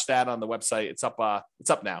watch that on the website. It's up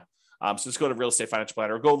now. So just go to Real Estate Financial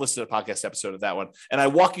Planner or go listen to the podcast episode of that one. And I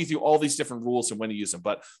walk you through all these different rules and when to use them.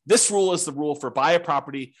 But this rule is the rule for buy a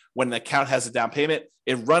property when the account has a down payment.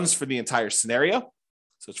 It runs for the entire scenario.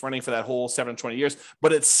 So it's running for that whole 7 to 20 years,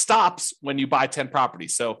 but it stops when you buy 10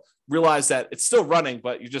 properties. So realize that it's still running,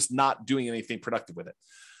 but you're just not doing anything productive with it.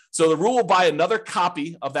 So the rule will buy another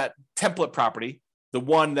copy of that template property, the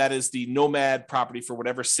one that is the Nomad property for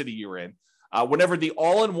whatever city you're in, whenever the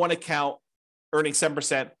all-in-one account earning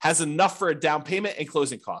 7%, has enough for a down payment and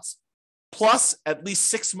closing costs, plus at least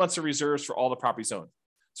 6 months of reserves for all the properties owned.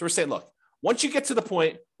 So we're saying, look, once you get to the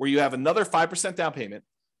point where you have another 5% down payment,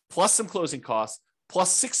 plus some closing costs,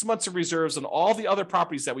 plus 6 months of reserves on all the other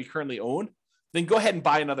properties that we currently own, then go ahead and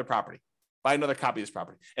buy another property, buy another copy of this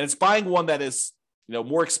property. And it's buying one that is,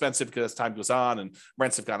 more expensive because as time goes on and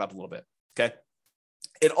rents have gone up a little bit. Okay.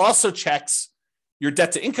 It also checks your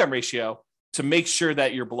debt to income ratio to make sure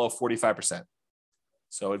that you're below 45%.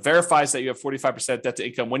 So it verifies that you have 45% debt to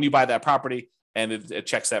income when you buy that property, and it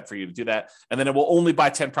checks that for you to do that. And then it will only buy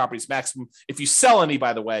 10 properties maximum. If you sell any,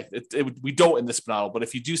 by the way, we don't in this model, but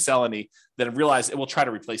if you do sell any, then realize it will try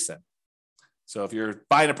to replace them. So if you're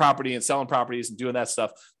buying a property and selling properties and doing that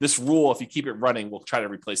stuff, this rule, if you keep it running, will try to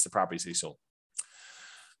replace the properties that you sold.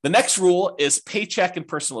 The next rule is paycheck and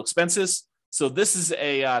personal expenses. So this is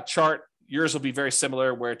a chart. Yours will be very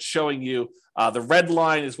similar, where it's showing you the red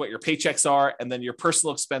line is what your paychecks are, and then your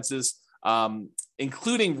personal expenses,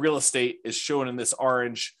 including real estate, is shown in this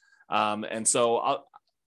orange. And so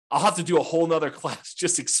I'll have to do a whole nother class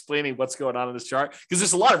just explaining what's going on in this chart, because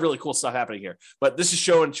there's a lot of really cool stuff happening here. But this is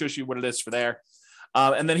shows you what it is for there.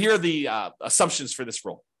 And then here are the assumptions for this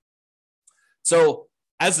rule. So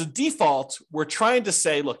as a default, we're trying to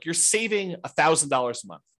say, look, you're saving $1,000 a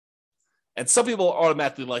month. And some people are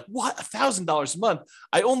automatically like, what, $1,000 a month?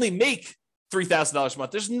 I only make $3,000 a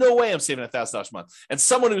month. There's no way I'm saving $1,000 a month. And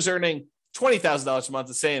someone who's earning $20,000 a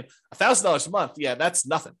month is saying $1,000 a month. Yeah, that's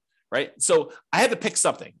nothing, right? So I had to pick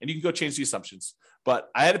something, and you can go change the assumptions, but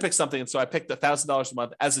I had to pick something. And so I picked $1,000 a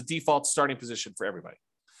month as a default starting position for everybody.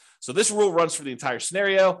 So this rule runs for the entire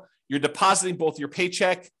scenario. You're depositing both your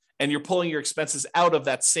paycheck and you're pulling your expenses out of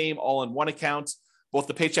that same all-in-one account. Both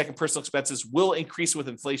the paycheck and personal expenses will increase with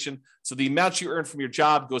inflation. So the amount you earn from your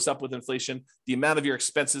job goes up with inflation. The amount of your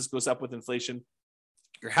expenses goes up with inflation.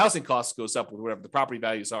 Your housing costs goes up with whatever the property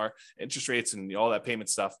values are, interest rates, and all that payment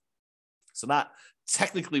stuff. So not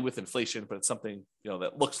technically with inflation, but it's something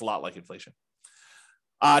that looks a lot like inflation.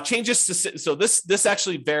 Changes to so this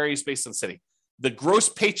actually varies based on city. The gross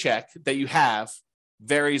paycheck that you have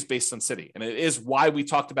varies based on city. And it is why we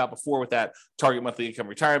talked about before with that target monthly income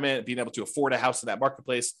retirement, being able to afford a house in that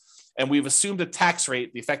marketplace. And we've assumed a tax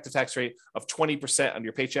rate, the effective tax rate of 20% on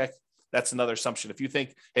your paycheck. That's another assumption. If you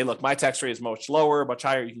think, hey, look, my tax rate is much lower, much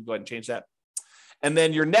higher, you can go ahead and change that. And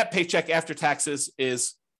then your net paycheck after taxes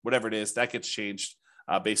is whatever it is, that gets changed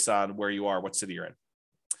based on where you are, what city you're in.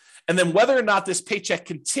 And then whether or not this paycheck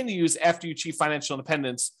continues after you achieve financial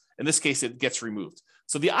independence, in this case, it gets removed.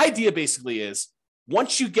 So the idea basically is,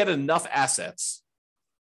 once you get enough assets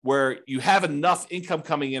where you have enough income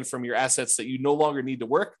coming in from your assets that you no longer need to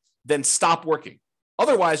work, then stop working.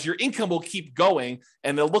 Otherwise, your income will keep going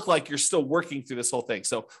and it'll look like you're still working through this whole thing.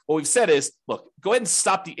 So what we've said is, look, go ahead and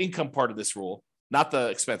stop the income part of this rule, not the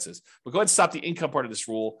expenses, but go ahead and stop the income part of this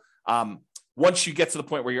rule once you get to the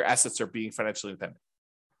point where your assets are being financially independent.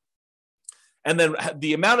 And then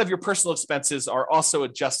the amount of your personal expenses are also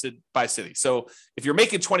adjusted by city. So if you're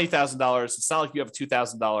making $20,000, it's not like you have a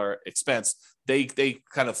 $2,000 expense. They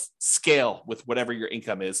kind of scale with whatever your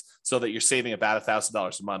income is so that you're saving about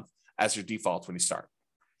 $1,000 a month as your default when you start.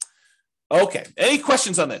 Okay. Any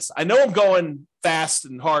questions on this? I know I'm going fast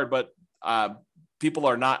and hard, but people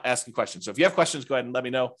are not asking questions. So if you have questions, go ahead and let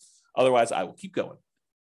me know. Otherwise, I will keep going.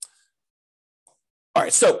 All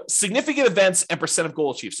right, so significant events and percent of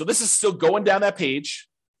goal achieved. So this is still going down that page.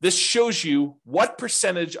 This shows you what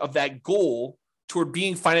percentage of that goal toward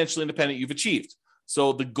being financially independent you've achieved.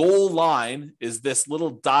 So the goal line is this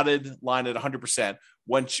little dotted line at 100%.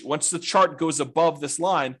 Once the chart goes above this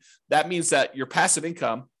line, that means that your passive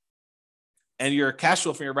income and your cash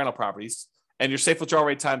flow from your rental properties and your safe withdrawal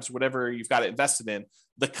rate times whatever you've got it invested in,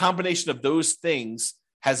 the combination of those things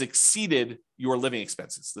has exceeded your living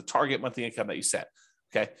expenses, the target monthly income that you set.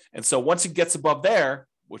 Okay. And so once it gets above there,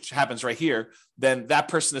 which happens right here, then that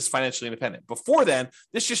person is financially independent. Before then,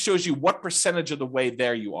 this just shows you what percentage of the way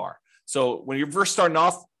there you are. So when you're first starting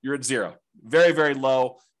off, you're at zero, very, very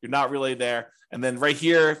low. You're not really there. And then right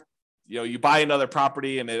here, you buy another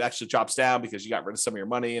property and it actually drops down because you got rid of some of your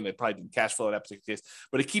money and it probably didn't cash flow in that particular case,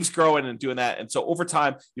 but it keeps growing and doing that. And so over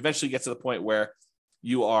time, you eventually get to the point where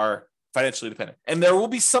you are financially independent. And there will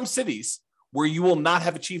be some cities where you will not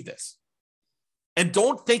have achieved this. And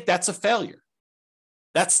don't think that's a failure.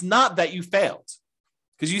 That's not that you failed,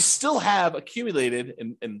 because you still have accumulated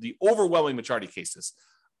in the overwhelming majority of cases,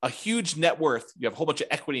 a huge net worth. You have a whole bunch of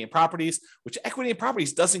equity and properties, which equity and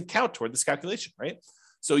properties doesn't count toward this calculation, right?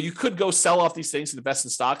 So you could go sell off these things and invest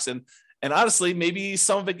in stocks. And honestly, maybe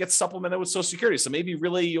some of it gets supplemented with Social Security. So maybe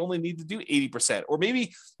really you only need to do 80%, or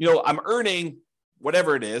maybe, I'm earning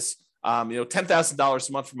whatever it is, $10,000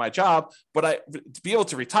 a month for my job, but to be able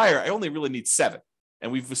to retire, I only really need 7.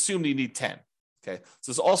 And we've assumed you need 10. Okay.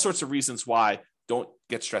 So there's all sorts of reasons why. Don't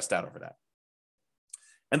get stressed out over that.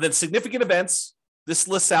 And then significant events. This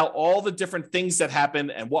lists out all the different things that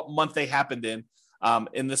happened and what month they happened in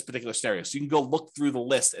this particular scenario. So you can go look through the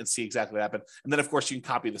list and see exactly what happened. And then, of course, you can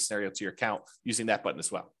copy the scenario to your account using that button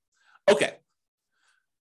as well. Okay.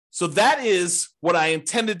 So that is what I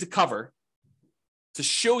intended to cover to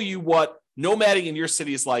show you what nomading in your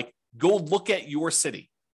city is like. Go look at your city.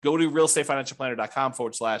 Go to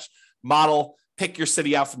realestatefinancialplanner.com/model, pick your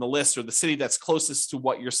city out from the list or the city that's closest to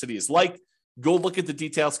what your city is like. Go look at the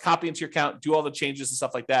details, copy into your account, do all the changes and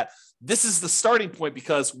stuff like that. This is the starting point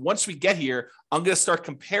because once we get here, I'm going to start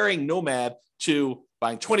comparing Nomad to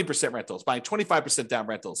buying 20% rentals, buying 25% down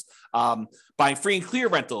rentals, buying free and clear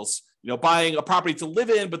rentals, buying a property to live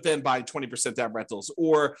in, but then buying 20% down rentals,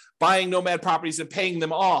 or buying Nomad properties and paying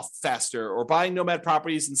them off faster, or buying Nomad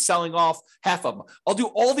properties and selling off half of them. I'll do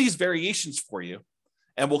all these variations for you,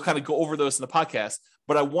 and we'll kind of go over those in the podcast.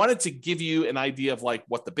 But I wanted to give you an idea of like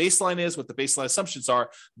what the baseline is, what the baseline assumptions are.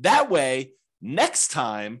 That way, next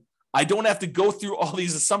time, I don't have to go through all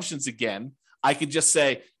these assumptions again. I could just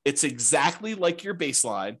say it's exactly like your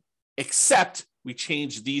baseline, except we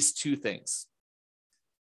change these 2 things.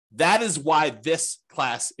 That is why this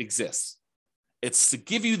class exists. It's to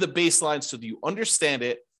give you the baseline so that you understand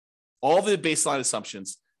it, all the baseline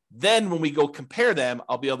assumptions. Then when we go compare them,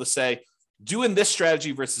 I'll be able to say, doing this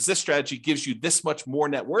strategy versus this strategy gives you this much more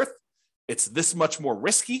net worth. It's this much more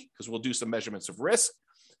risky because we'll do some measurements of risk.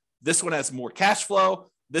 This one has more cash flow.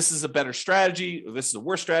 This is a better strategy. Or this is a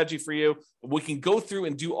worse strategy for you. We can go through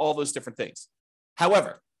and do all those different things.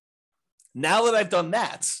 However, now that I've done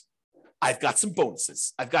that, I've got some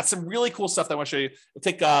bonuses. I've got some really cool stuff that I want to show you. It'll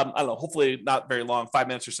take, hopefully not very long, 5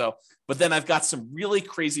 minutes or so. But then I've got some really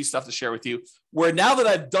crazy stuff to share with you where now that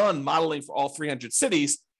I've done modeling for all 300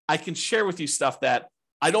 cities, I can share with you stuff that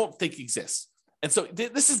I don't think exists. And so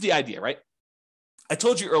this is the idea, right? I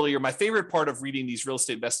told you earlier, my favorite part of reading these real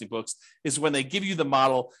estate investing books is when they give you the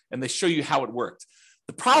model and they show you how it worked.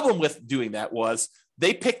 The problem with doing that was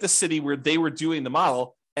they picked the city where they were doing the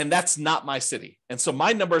model, and that's not my city. And so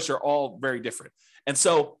my numbers are all very different. And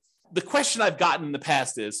so the question I've gotten in the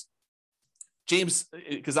past is, James,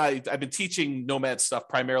 because I've been teaching Nomad stuff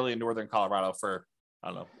primarily in Northern Colorado for,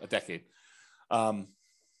 a decade.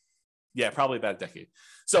 Probably about a decade.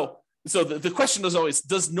 So the question is always,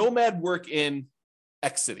 does Nomad work in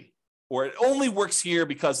X city? Or it only works here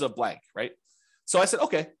because of blank, right? So I said,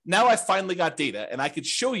 okay, now I finally got data and I could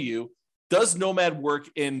show you, does Nomad work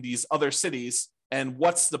in these other cities and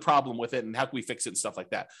what's the problem with it and how can we fix it and stuff like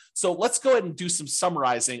that. So let's go ahead and do some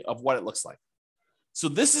summarizing of what it looks like. So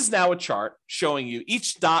this is now a chart showing you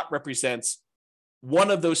each dot represents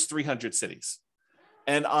one of those 300 cities.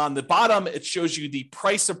 And on the bottom, it shows you the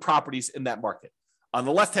price of properties in that market. On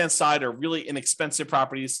the left-hand side are really inexpensive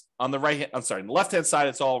properties. On the the left-hand side,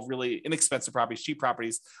 it's all really inexpensive properties, cheap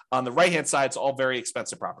properties. On the right-hand side, it's all very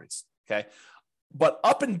expensive properties, okay? But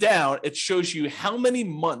up and down, it shows you how many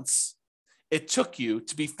months it took you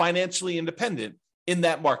to be financially independent in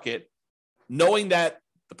that market, knowing that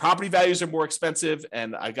the property values are more expensive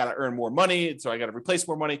and I got to earn more money, so I got to replace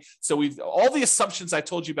more money. So all the assumptions I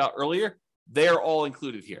told you about earlier, they're all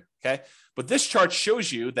included here, okay? But this chart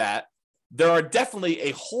shows you that there are definitely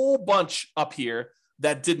a whole bunch up here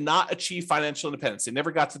that did not achieve financial independence. They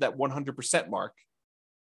never got to that 100% mark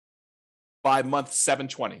by month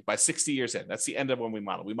 720, by 60 years in. That's the end of when we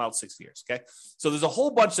modeled. We modeled 60 years, okay? So there's a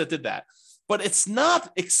whole bunch that did that. But it's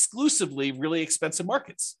not exclusively really expensive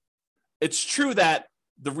markets. It's true that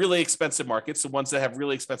the really expensive markets, the ones that have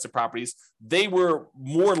really expensive properties, they were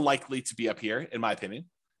more likely to be up here, in my opinion,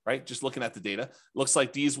 right? Just looking at the data, looks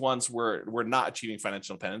like these ones were not achieving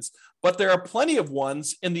financial independence. But there are plenty of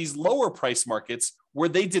ones in these lower price markets where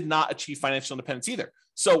they did not achieve financial independence either.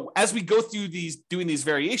 So as we go through doing these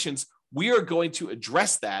variations, we are going to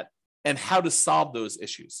address that and how to solve those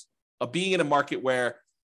issues of being in a market where,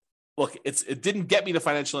 look, it didn't get me to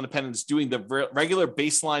financial independence doing the regular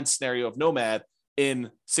baseline scenario of Nomad in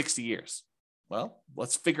 60 years. Well,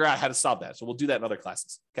 let's figure out how to solve that. So we'll do that in other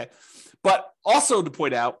classes, okay? But also to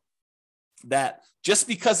point out that just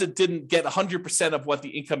because it didn't get 100% of what the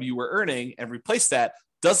income you were earning and replace that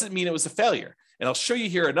doesn't mean it was a failure. And I'll show you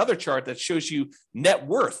here another chart that shows you net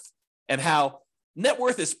worth and how net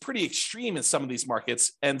worth is pretty extreme in some of these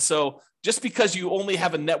markets. And so just because you only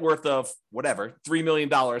have a net worth of whatever, $3 million,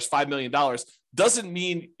 $5 million, doesn't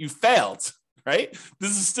mean you failed, right?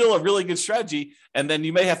 This is still a really good strategy. And then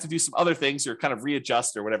you may have to do some other things or kind of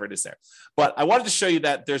readjust or whatever it is there. But I wanted to show you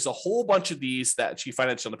that there's a whole bunch of these that achieve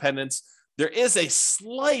financial independence. There is a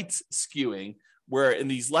slight skewing where in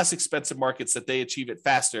these less expensive markets that they achieve it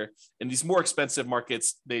faster. In these more expensive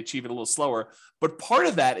markets, they achieve it a little slower. But part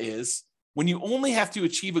of that is when you only have to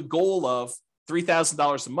achieve a goal of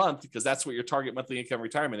 $3,000 a month, because that's what your target monthly income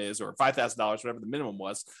retirement is, or $5,000, whatever the minimum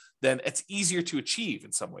was, then it's easier to achieve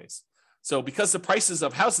in some ways. So because the prices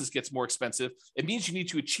of houses gets more expensive, it means you need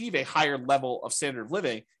to achieve a higher level of standard of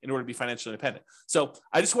living in order to be financially independent. So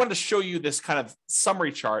I just wanted to show you this kind of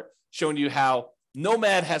summary chart showing you how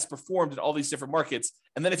Nomad has performed in all these different markets.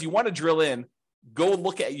 And then if you want to drill in, go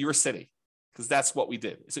look at your city, because that's what we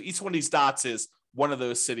did. So each one of these dots is one of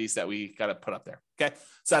those cities that we got to put up there. Okay.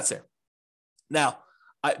 So that's there. Now,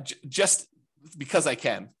 just because I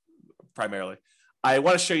can, primarily, I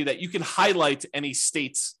want to show you that you can highlight any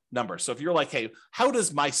state's number. So if you're like, hey, how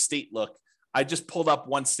does my state look? I just pulled up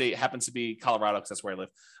one state, happens to be Colorado, because that's where I live.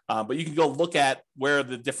 But you can go look at where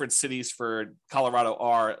the different cities for Colorado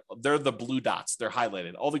are. They're the blue dots. They're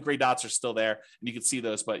highlighted. All the gray dots are still there, and you can see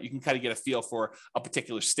those, but you can kind of get a feel for a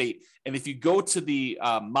particular state. And if you go to the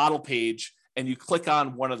model page and you click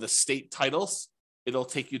on one of the state titles, it'll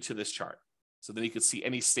take you to this chart. So then you can see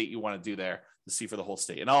any state you want to do there to see for the whole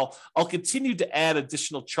state. And I'll continue to add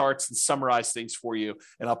additional charts and summarize things for you,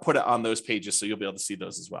 and I'll put it on those pages so you'll be able to see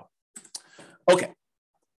those as well. Okay,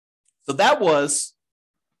 so that was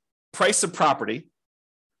price of property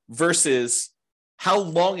versus how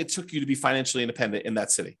long it took you to be financially independent in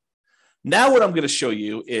that city. Now what I'm going to show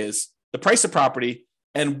you is the price of property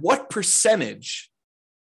and what percentage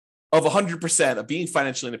of 100% of being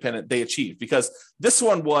financially independent they achieved. Because this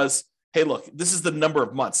one was, hey, look, this is the number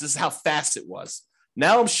of months. This is how fast it was.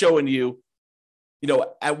 Now I'm showing you,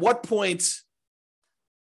 at what point,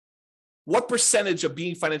 what percentage of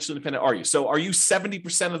being financially independent are you? So are you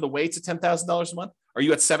 70% of the way to $10,000 a month? Are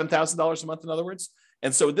you at $7,000 a month, in other words?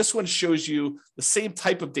 And so this one shows you the same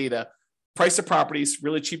type of data, price of properties,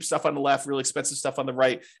 really cheap stuff on the left, really expensive stuff on the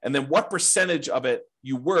right, and then what percentage of it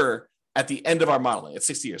you were at the end of our modeling at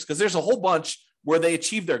 60 years. Because there's a whole bunch where they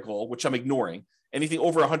achieved their goal, which I'm ignoring. Anything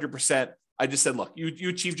over 100%, I just said, look, you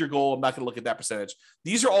achieved your goal. I'm not going to look at that percentage.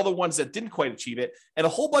 These are all the ones that didn't quite achieve it. And a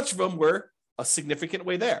whole bunch of them were a significant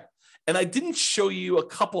way there. And I didn't show you a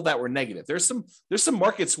couple that were negative. There's some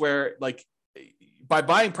markets where, like, by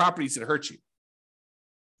buying properties, it hurts you,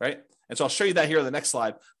 right? And so I'll show you that here on the next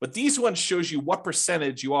slide. But these ones shows you what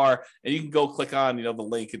percentage you are, and you can go click on, the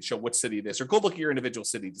link and show what city it is, or go look at your individual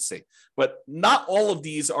city to see. But not all of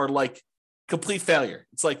these are like complete failure.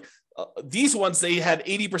 It's like these ones, they had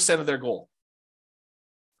 80% of their goal.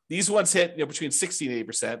 These ones hit between 60 and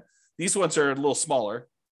 80%. These ones are a little smaller,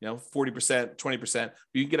 40%, 20%, but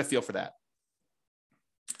you can get a feel for that.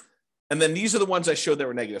 And then these are the ones I showed that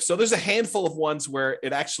were negative. So there's a handful of ones where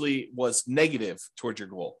it actually was negative towards your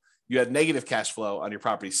goal. You had negative cash flow on your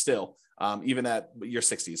property still, even at your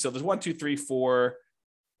 60s. So there's 1, 2, 3, 4,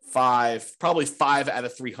 5, probably 5 out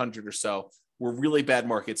of 300 or so were really bad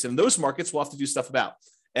markets. And those markets we'll have to do stuff about.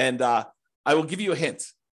 And I will give you a hint.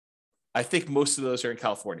 I think most of those are in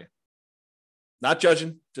California. Not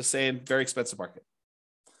judging, just saying very expensive market.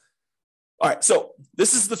 All right, so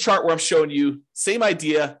this is the chart where I'm showing you, same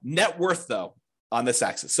idea, net worth though, on this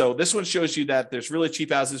axis. So this one shows you that there's really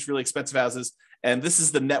cheap houses, really expensive houses, and this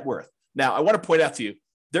is the net worth. Now, I want to point out to you,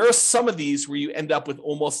 there are some of these where you end up with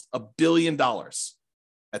almost $1 billion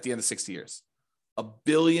at the end of 60 years. $1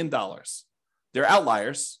 billion. They're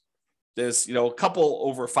outliers. There's, a couple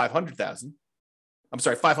over 500,000. I'm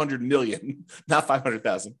sorry, 500 million, not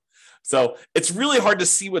 500,000. So it's really hard to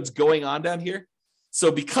see what's going on down here. So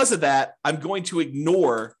because of that, I'm going to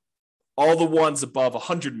ignore all the ones above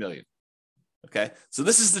 100 million. Okay. So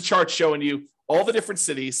this is the chart showing you all the different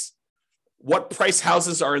cities, what price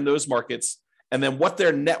houses are in those markets, and then what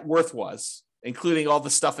their net worth was, including all the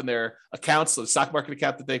stuff in their accounts, so the stock market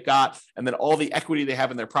account that they've got, and then all the equity they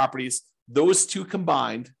have in their properties. Those two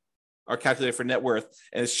combined are calculated for net worth,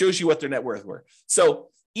 and it shows you what their net worth were. So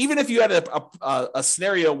even if you had a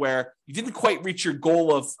scenario where you didn't quite reach your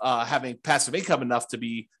goal of having passive income enough to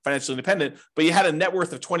be financially independent, but you had a net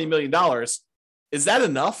worth of $20 million, is that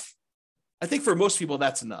enough? I think for most people,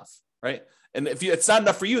 that's enough, right? And if it's not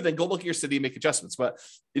enough for you, then go look at your city and make adjustments. But,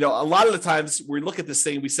 a lot of the times we look at this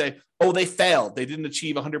thing, we say, oh, they failed. They didn't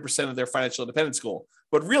achieve 100% of their financial independence goal.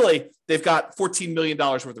 But really, they've got $14 million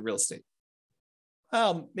worth of real estate.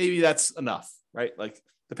 Well, maybe that's enough, right? Like,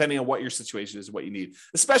 depending on what your situation is, what you need,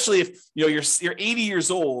 especially if you're 80 years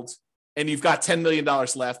old and you've got $10 million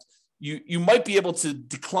left, you might be able to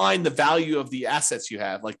decline the value of the assets you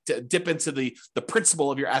have, like to dip into the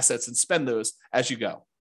principal of your assets and spend those as you go.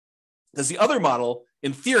 Because the other model,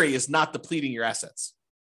 in theory, is not depleting your assets,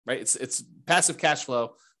 right? It's passive cash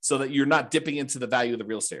flow so that you're not dipping into the value of the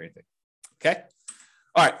real estate or anything. Okay.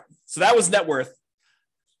 All right. So that was net worth.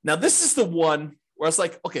 Now, this is the one where I was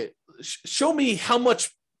like, okay, show me how much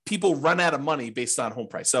people run out of money based on home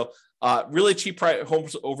price. So really cheap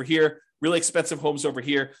homes over here, really expensive homes over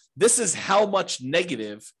here. This is how much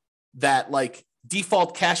negative that like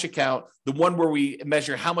default cash account, the one where we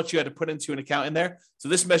measure how much you had to put into an account in there. So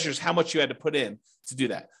this measures how much you had to put in to do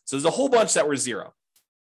that. So there's a whole bunch that were zero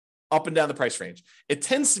up and down the price range. It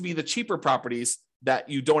tends to be the cheaper properties that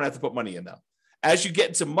you don't have to put money in though. As you get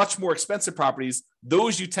into much more expensive properties,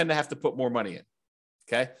 those you tend to have to put more money in.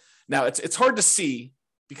 Okay. Now it's hard to see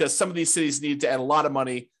because some of these cities need to add a lot of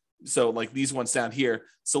money. So like these ones down here.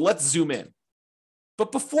 So let's zoom in.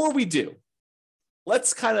 But before we do,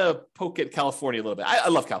 let's kind of poke at California a little bit. I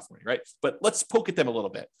love California, right? But let's poke at them a little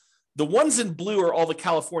bit. The ones in blue are all the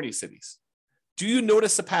California cities. Do you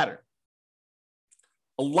notice a pattern?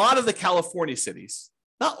 A lot of the California cities,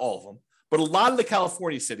 not all of them, but a lot of the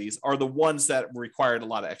California cities are the ones that required a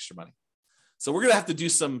lot of extra money. So we're going to have to do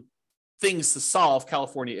some things to solve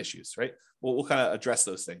California issues, right? We'll kind of address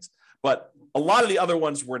those things. But a lot of the other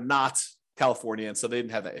ones were not California, and so they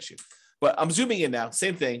didn't have that issue. But I'm zooming in now,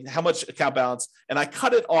 same thing, how much account balance, and I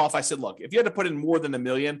cut it off. I said, look, if you had to put in more than $1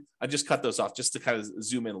 million, I just cut those off just to kind of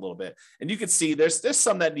zoom in a little bit. And you can see there's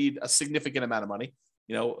some that need a significant amount of money,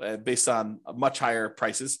 based on much higher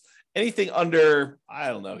prices. Anything under, I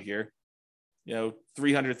don't know here,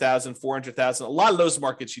 300,000, 400,000. A lot of those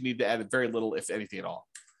markets, you need to add very little, if anything at all.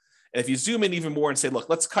 And if you zoom in even more and say, look,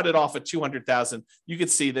 let's cut it off at 200,000, you can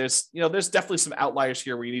see there's definitely some outliers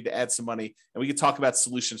here where you need to add some money. And we can talk about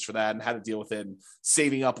solutions for that and how to deal with it and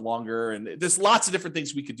saving up longer. And there's lots of different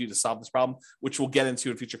things we could do to solve this problem, which we'll get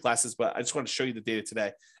into in future classes. But I just want to show you the data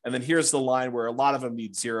today. And then here's the line where a lot of them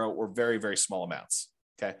need zero or very, very small amounts.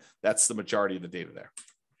 Okay. That's the majority of the data there.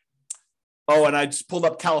 Oh, and I just pulled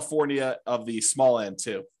up California of the small end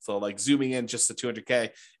too. So like zooming in just to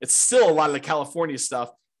 200K, it's still a lot of the California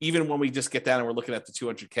stuff, even when we just get down and we're looking at the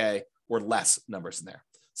 200K or less numbers in there.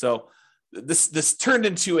 So this turned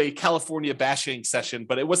into a California bashing session,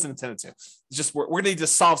 but it wasn't intended to. It's just we're going to need to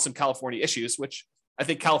solve some California issues, which I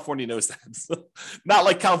think California knows that. Not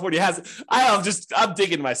like California has it. I'm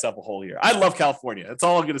digging myself a hole here. I love California. That's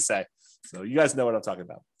all I'm going to say. So you guys know what I'm talking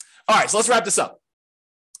about. All right, so let's wrap this up.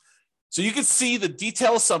 So you can see the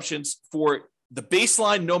detailed assumptions for the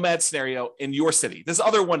baseline Nomad scenario in your city. There's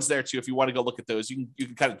other ones there too. If you want to go look at those, you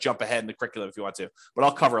can kind of jump ahead in the curriculum if you want to, but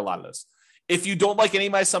I'll cover a lot of those. If you don't like any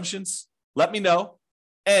of my assumptions, let me know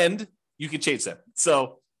and you can change them.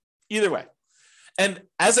 So either way. And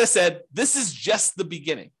as I said, this is just the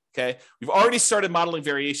beginning. Okay. We've already started modeling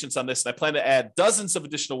variations on this, and I plan to add dozens of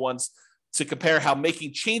additional ones to compare how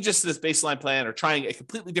making changes to this baseline plan or trying a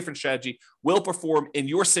completely different strategy will perform in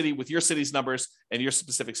your city with your city's numbers and your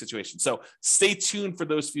specific situation. So stay tuned for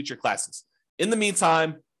those future classes. In the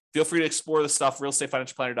meantime, feel free to explore the stuff,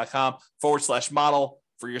 realestateFinancialPlanner.com/model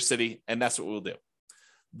for your city. And that's what we'll do.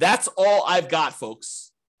 That's all I've got,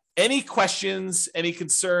 folks. Any questions, any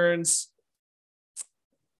concerns?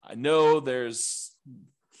 I know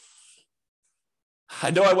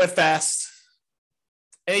I went fast.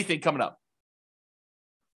 Anything coming up?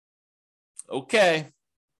 Okay.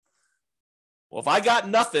 Well, if I got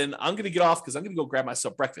nothing, I'm going to get off because I'm going to go grab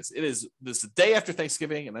myself breakfast. This is the day after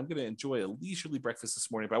Thanksgiving, and I'm going to enjoy a leisurely breakfast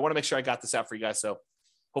this morning. But I want to make sure I got this out for you guys. So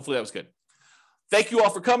hopefully that was good. Thank you all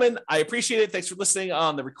for coming. I appreciate it. Thanks for listening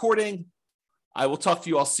on the recording. I will talk to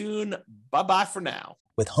you all soon. Bye-bye for now.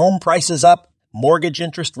 With home prices up, mortgage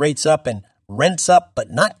interest rates up, and rents up,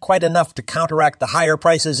 but not quite enough to counteract the higher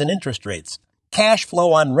prices and interest rates, cash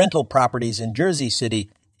flow on rental properties in Jersey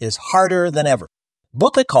City is harder than ever.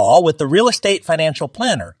 Book a call with the Real Estate Financial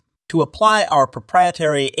Planner to apply our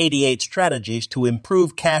proprietary 88 strategies to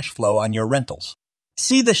improve cash flow on your rentals.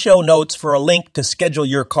 See the show notes for a link to schedule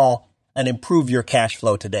your call and improve your cash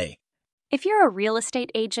flow today. If you're a real estate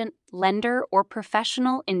agent, lender, or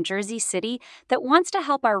professional in Jersey City that wants to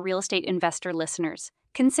help our real estate investor listeners,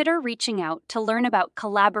 consider reaching out to learn about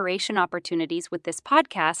collaboration opportunities with this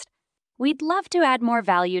podcast. We'd love to add more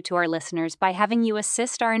value to our listeners by having you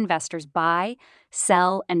assist our investors buy,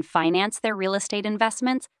 sell, and finance their real estate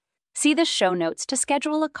investments. See the show notes to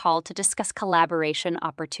schedule a call to discuss collaboration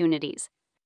opportunities.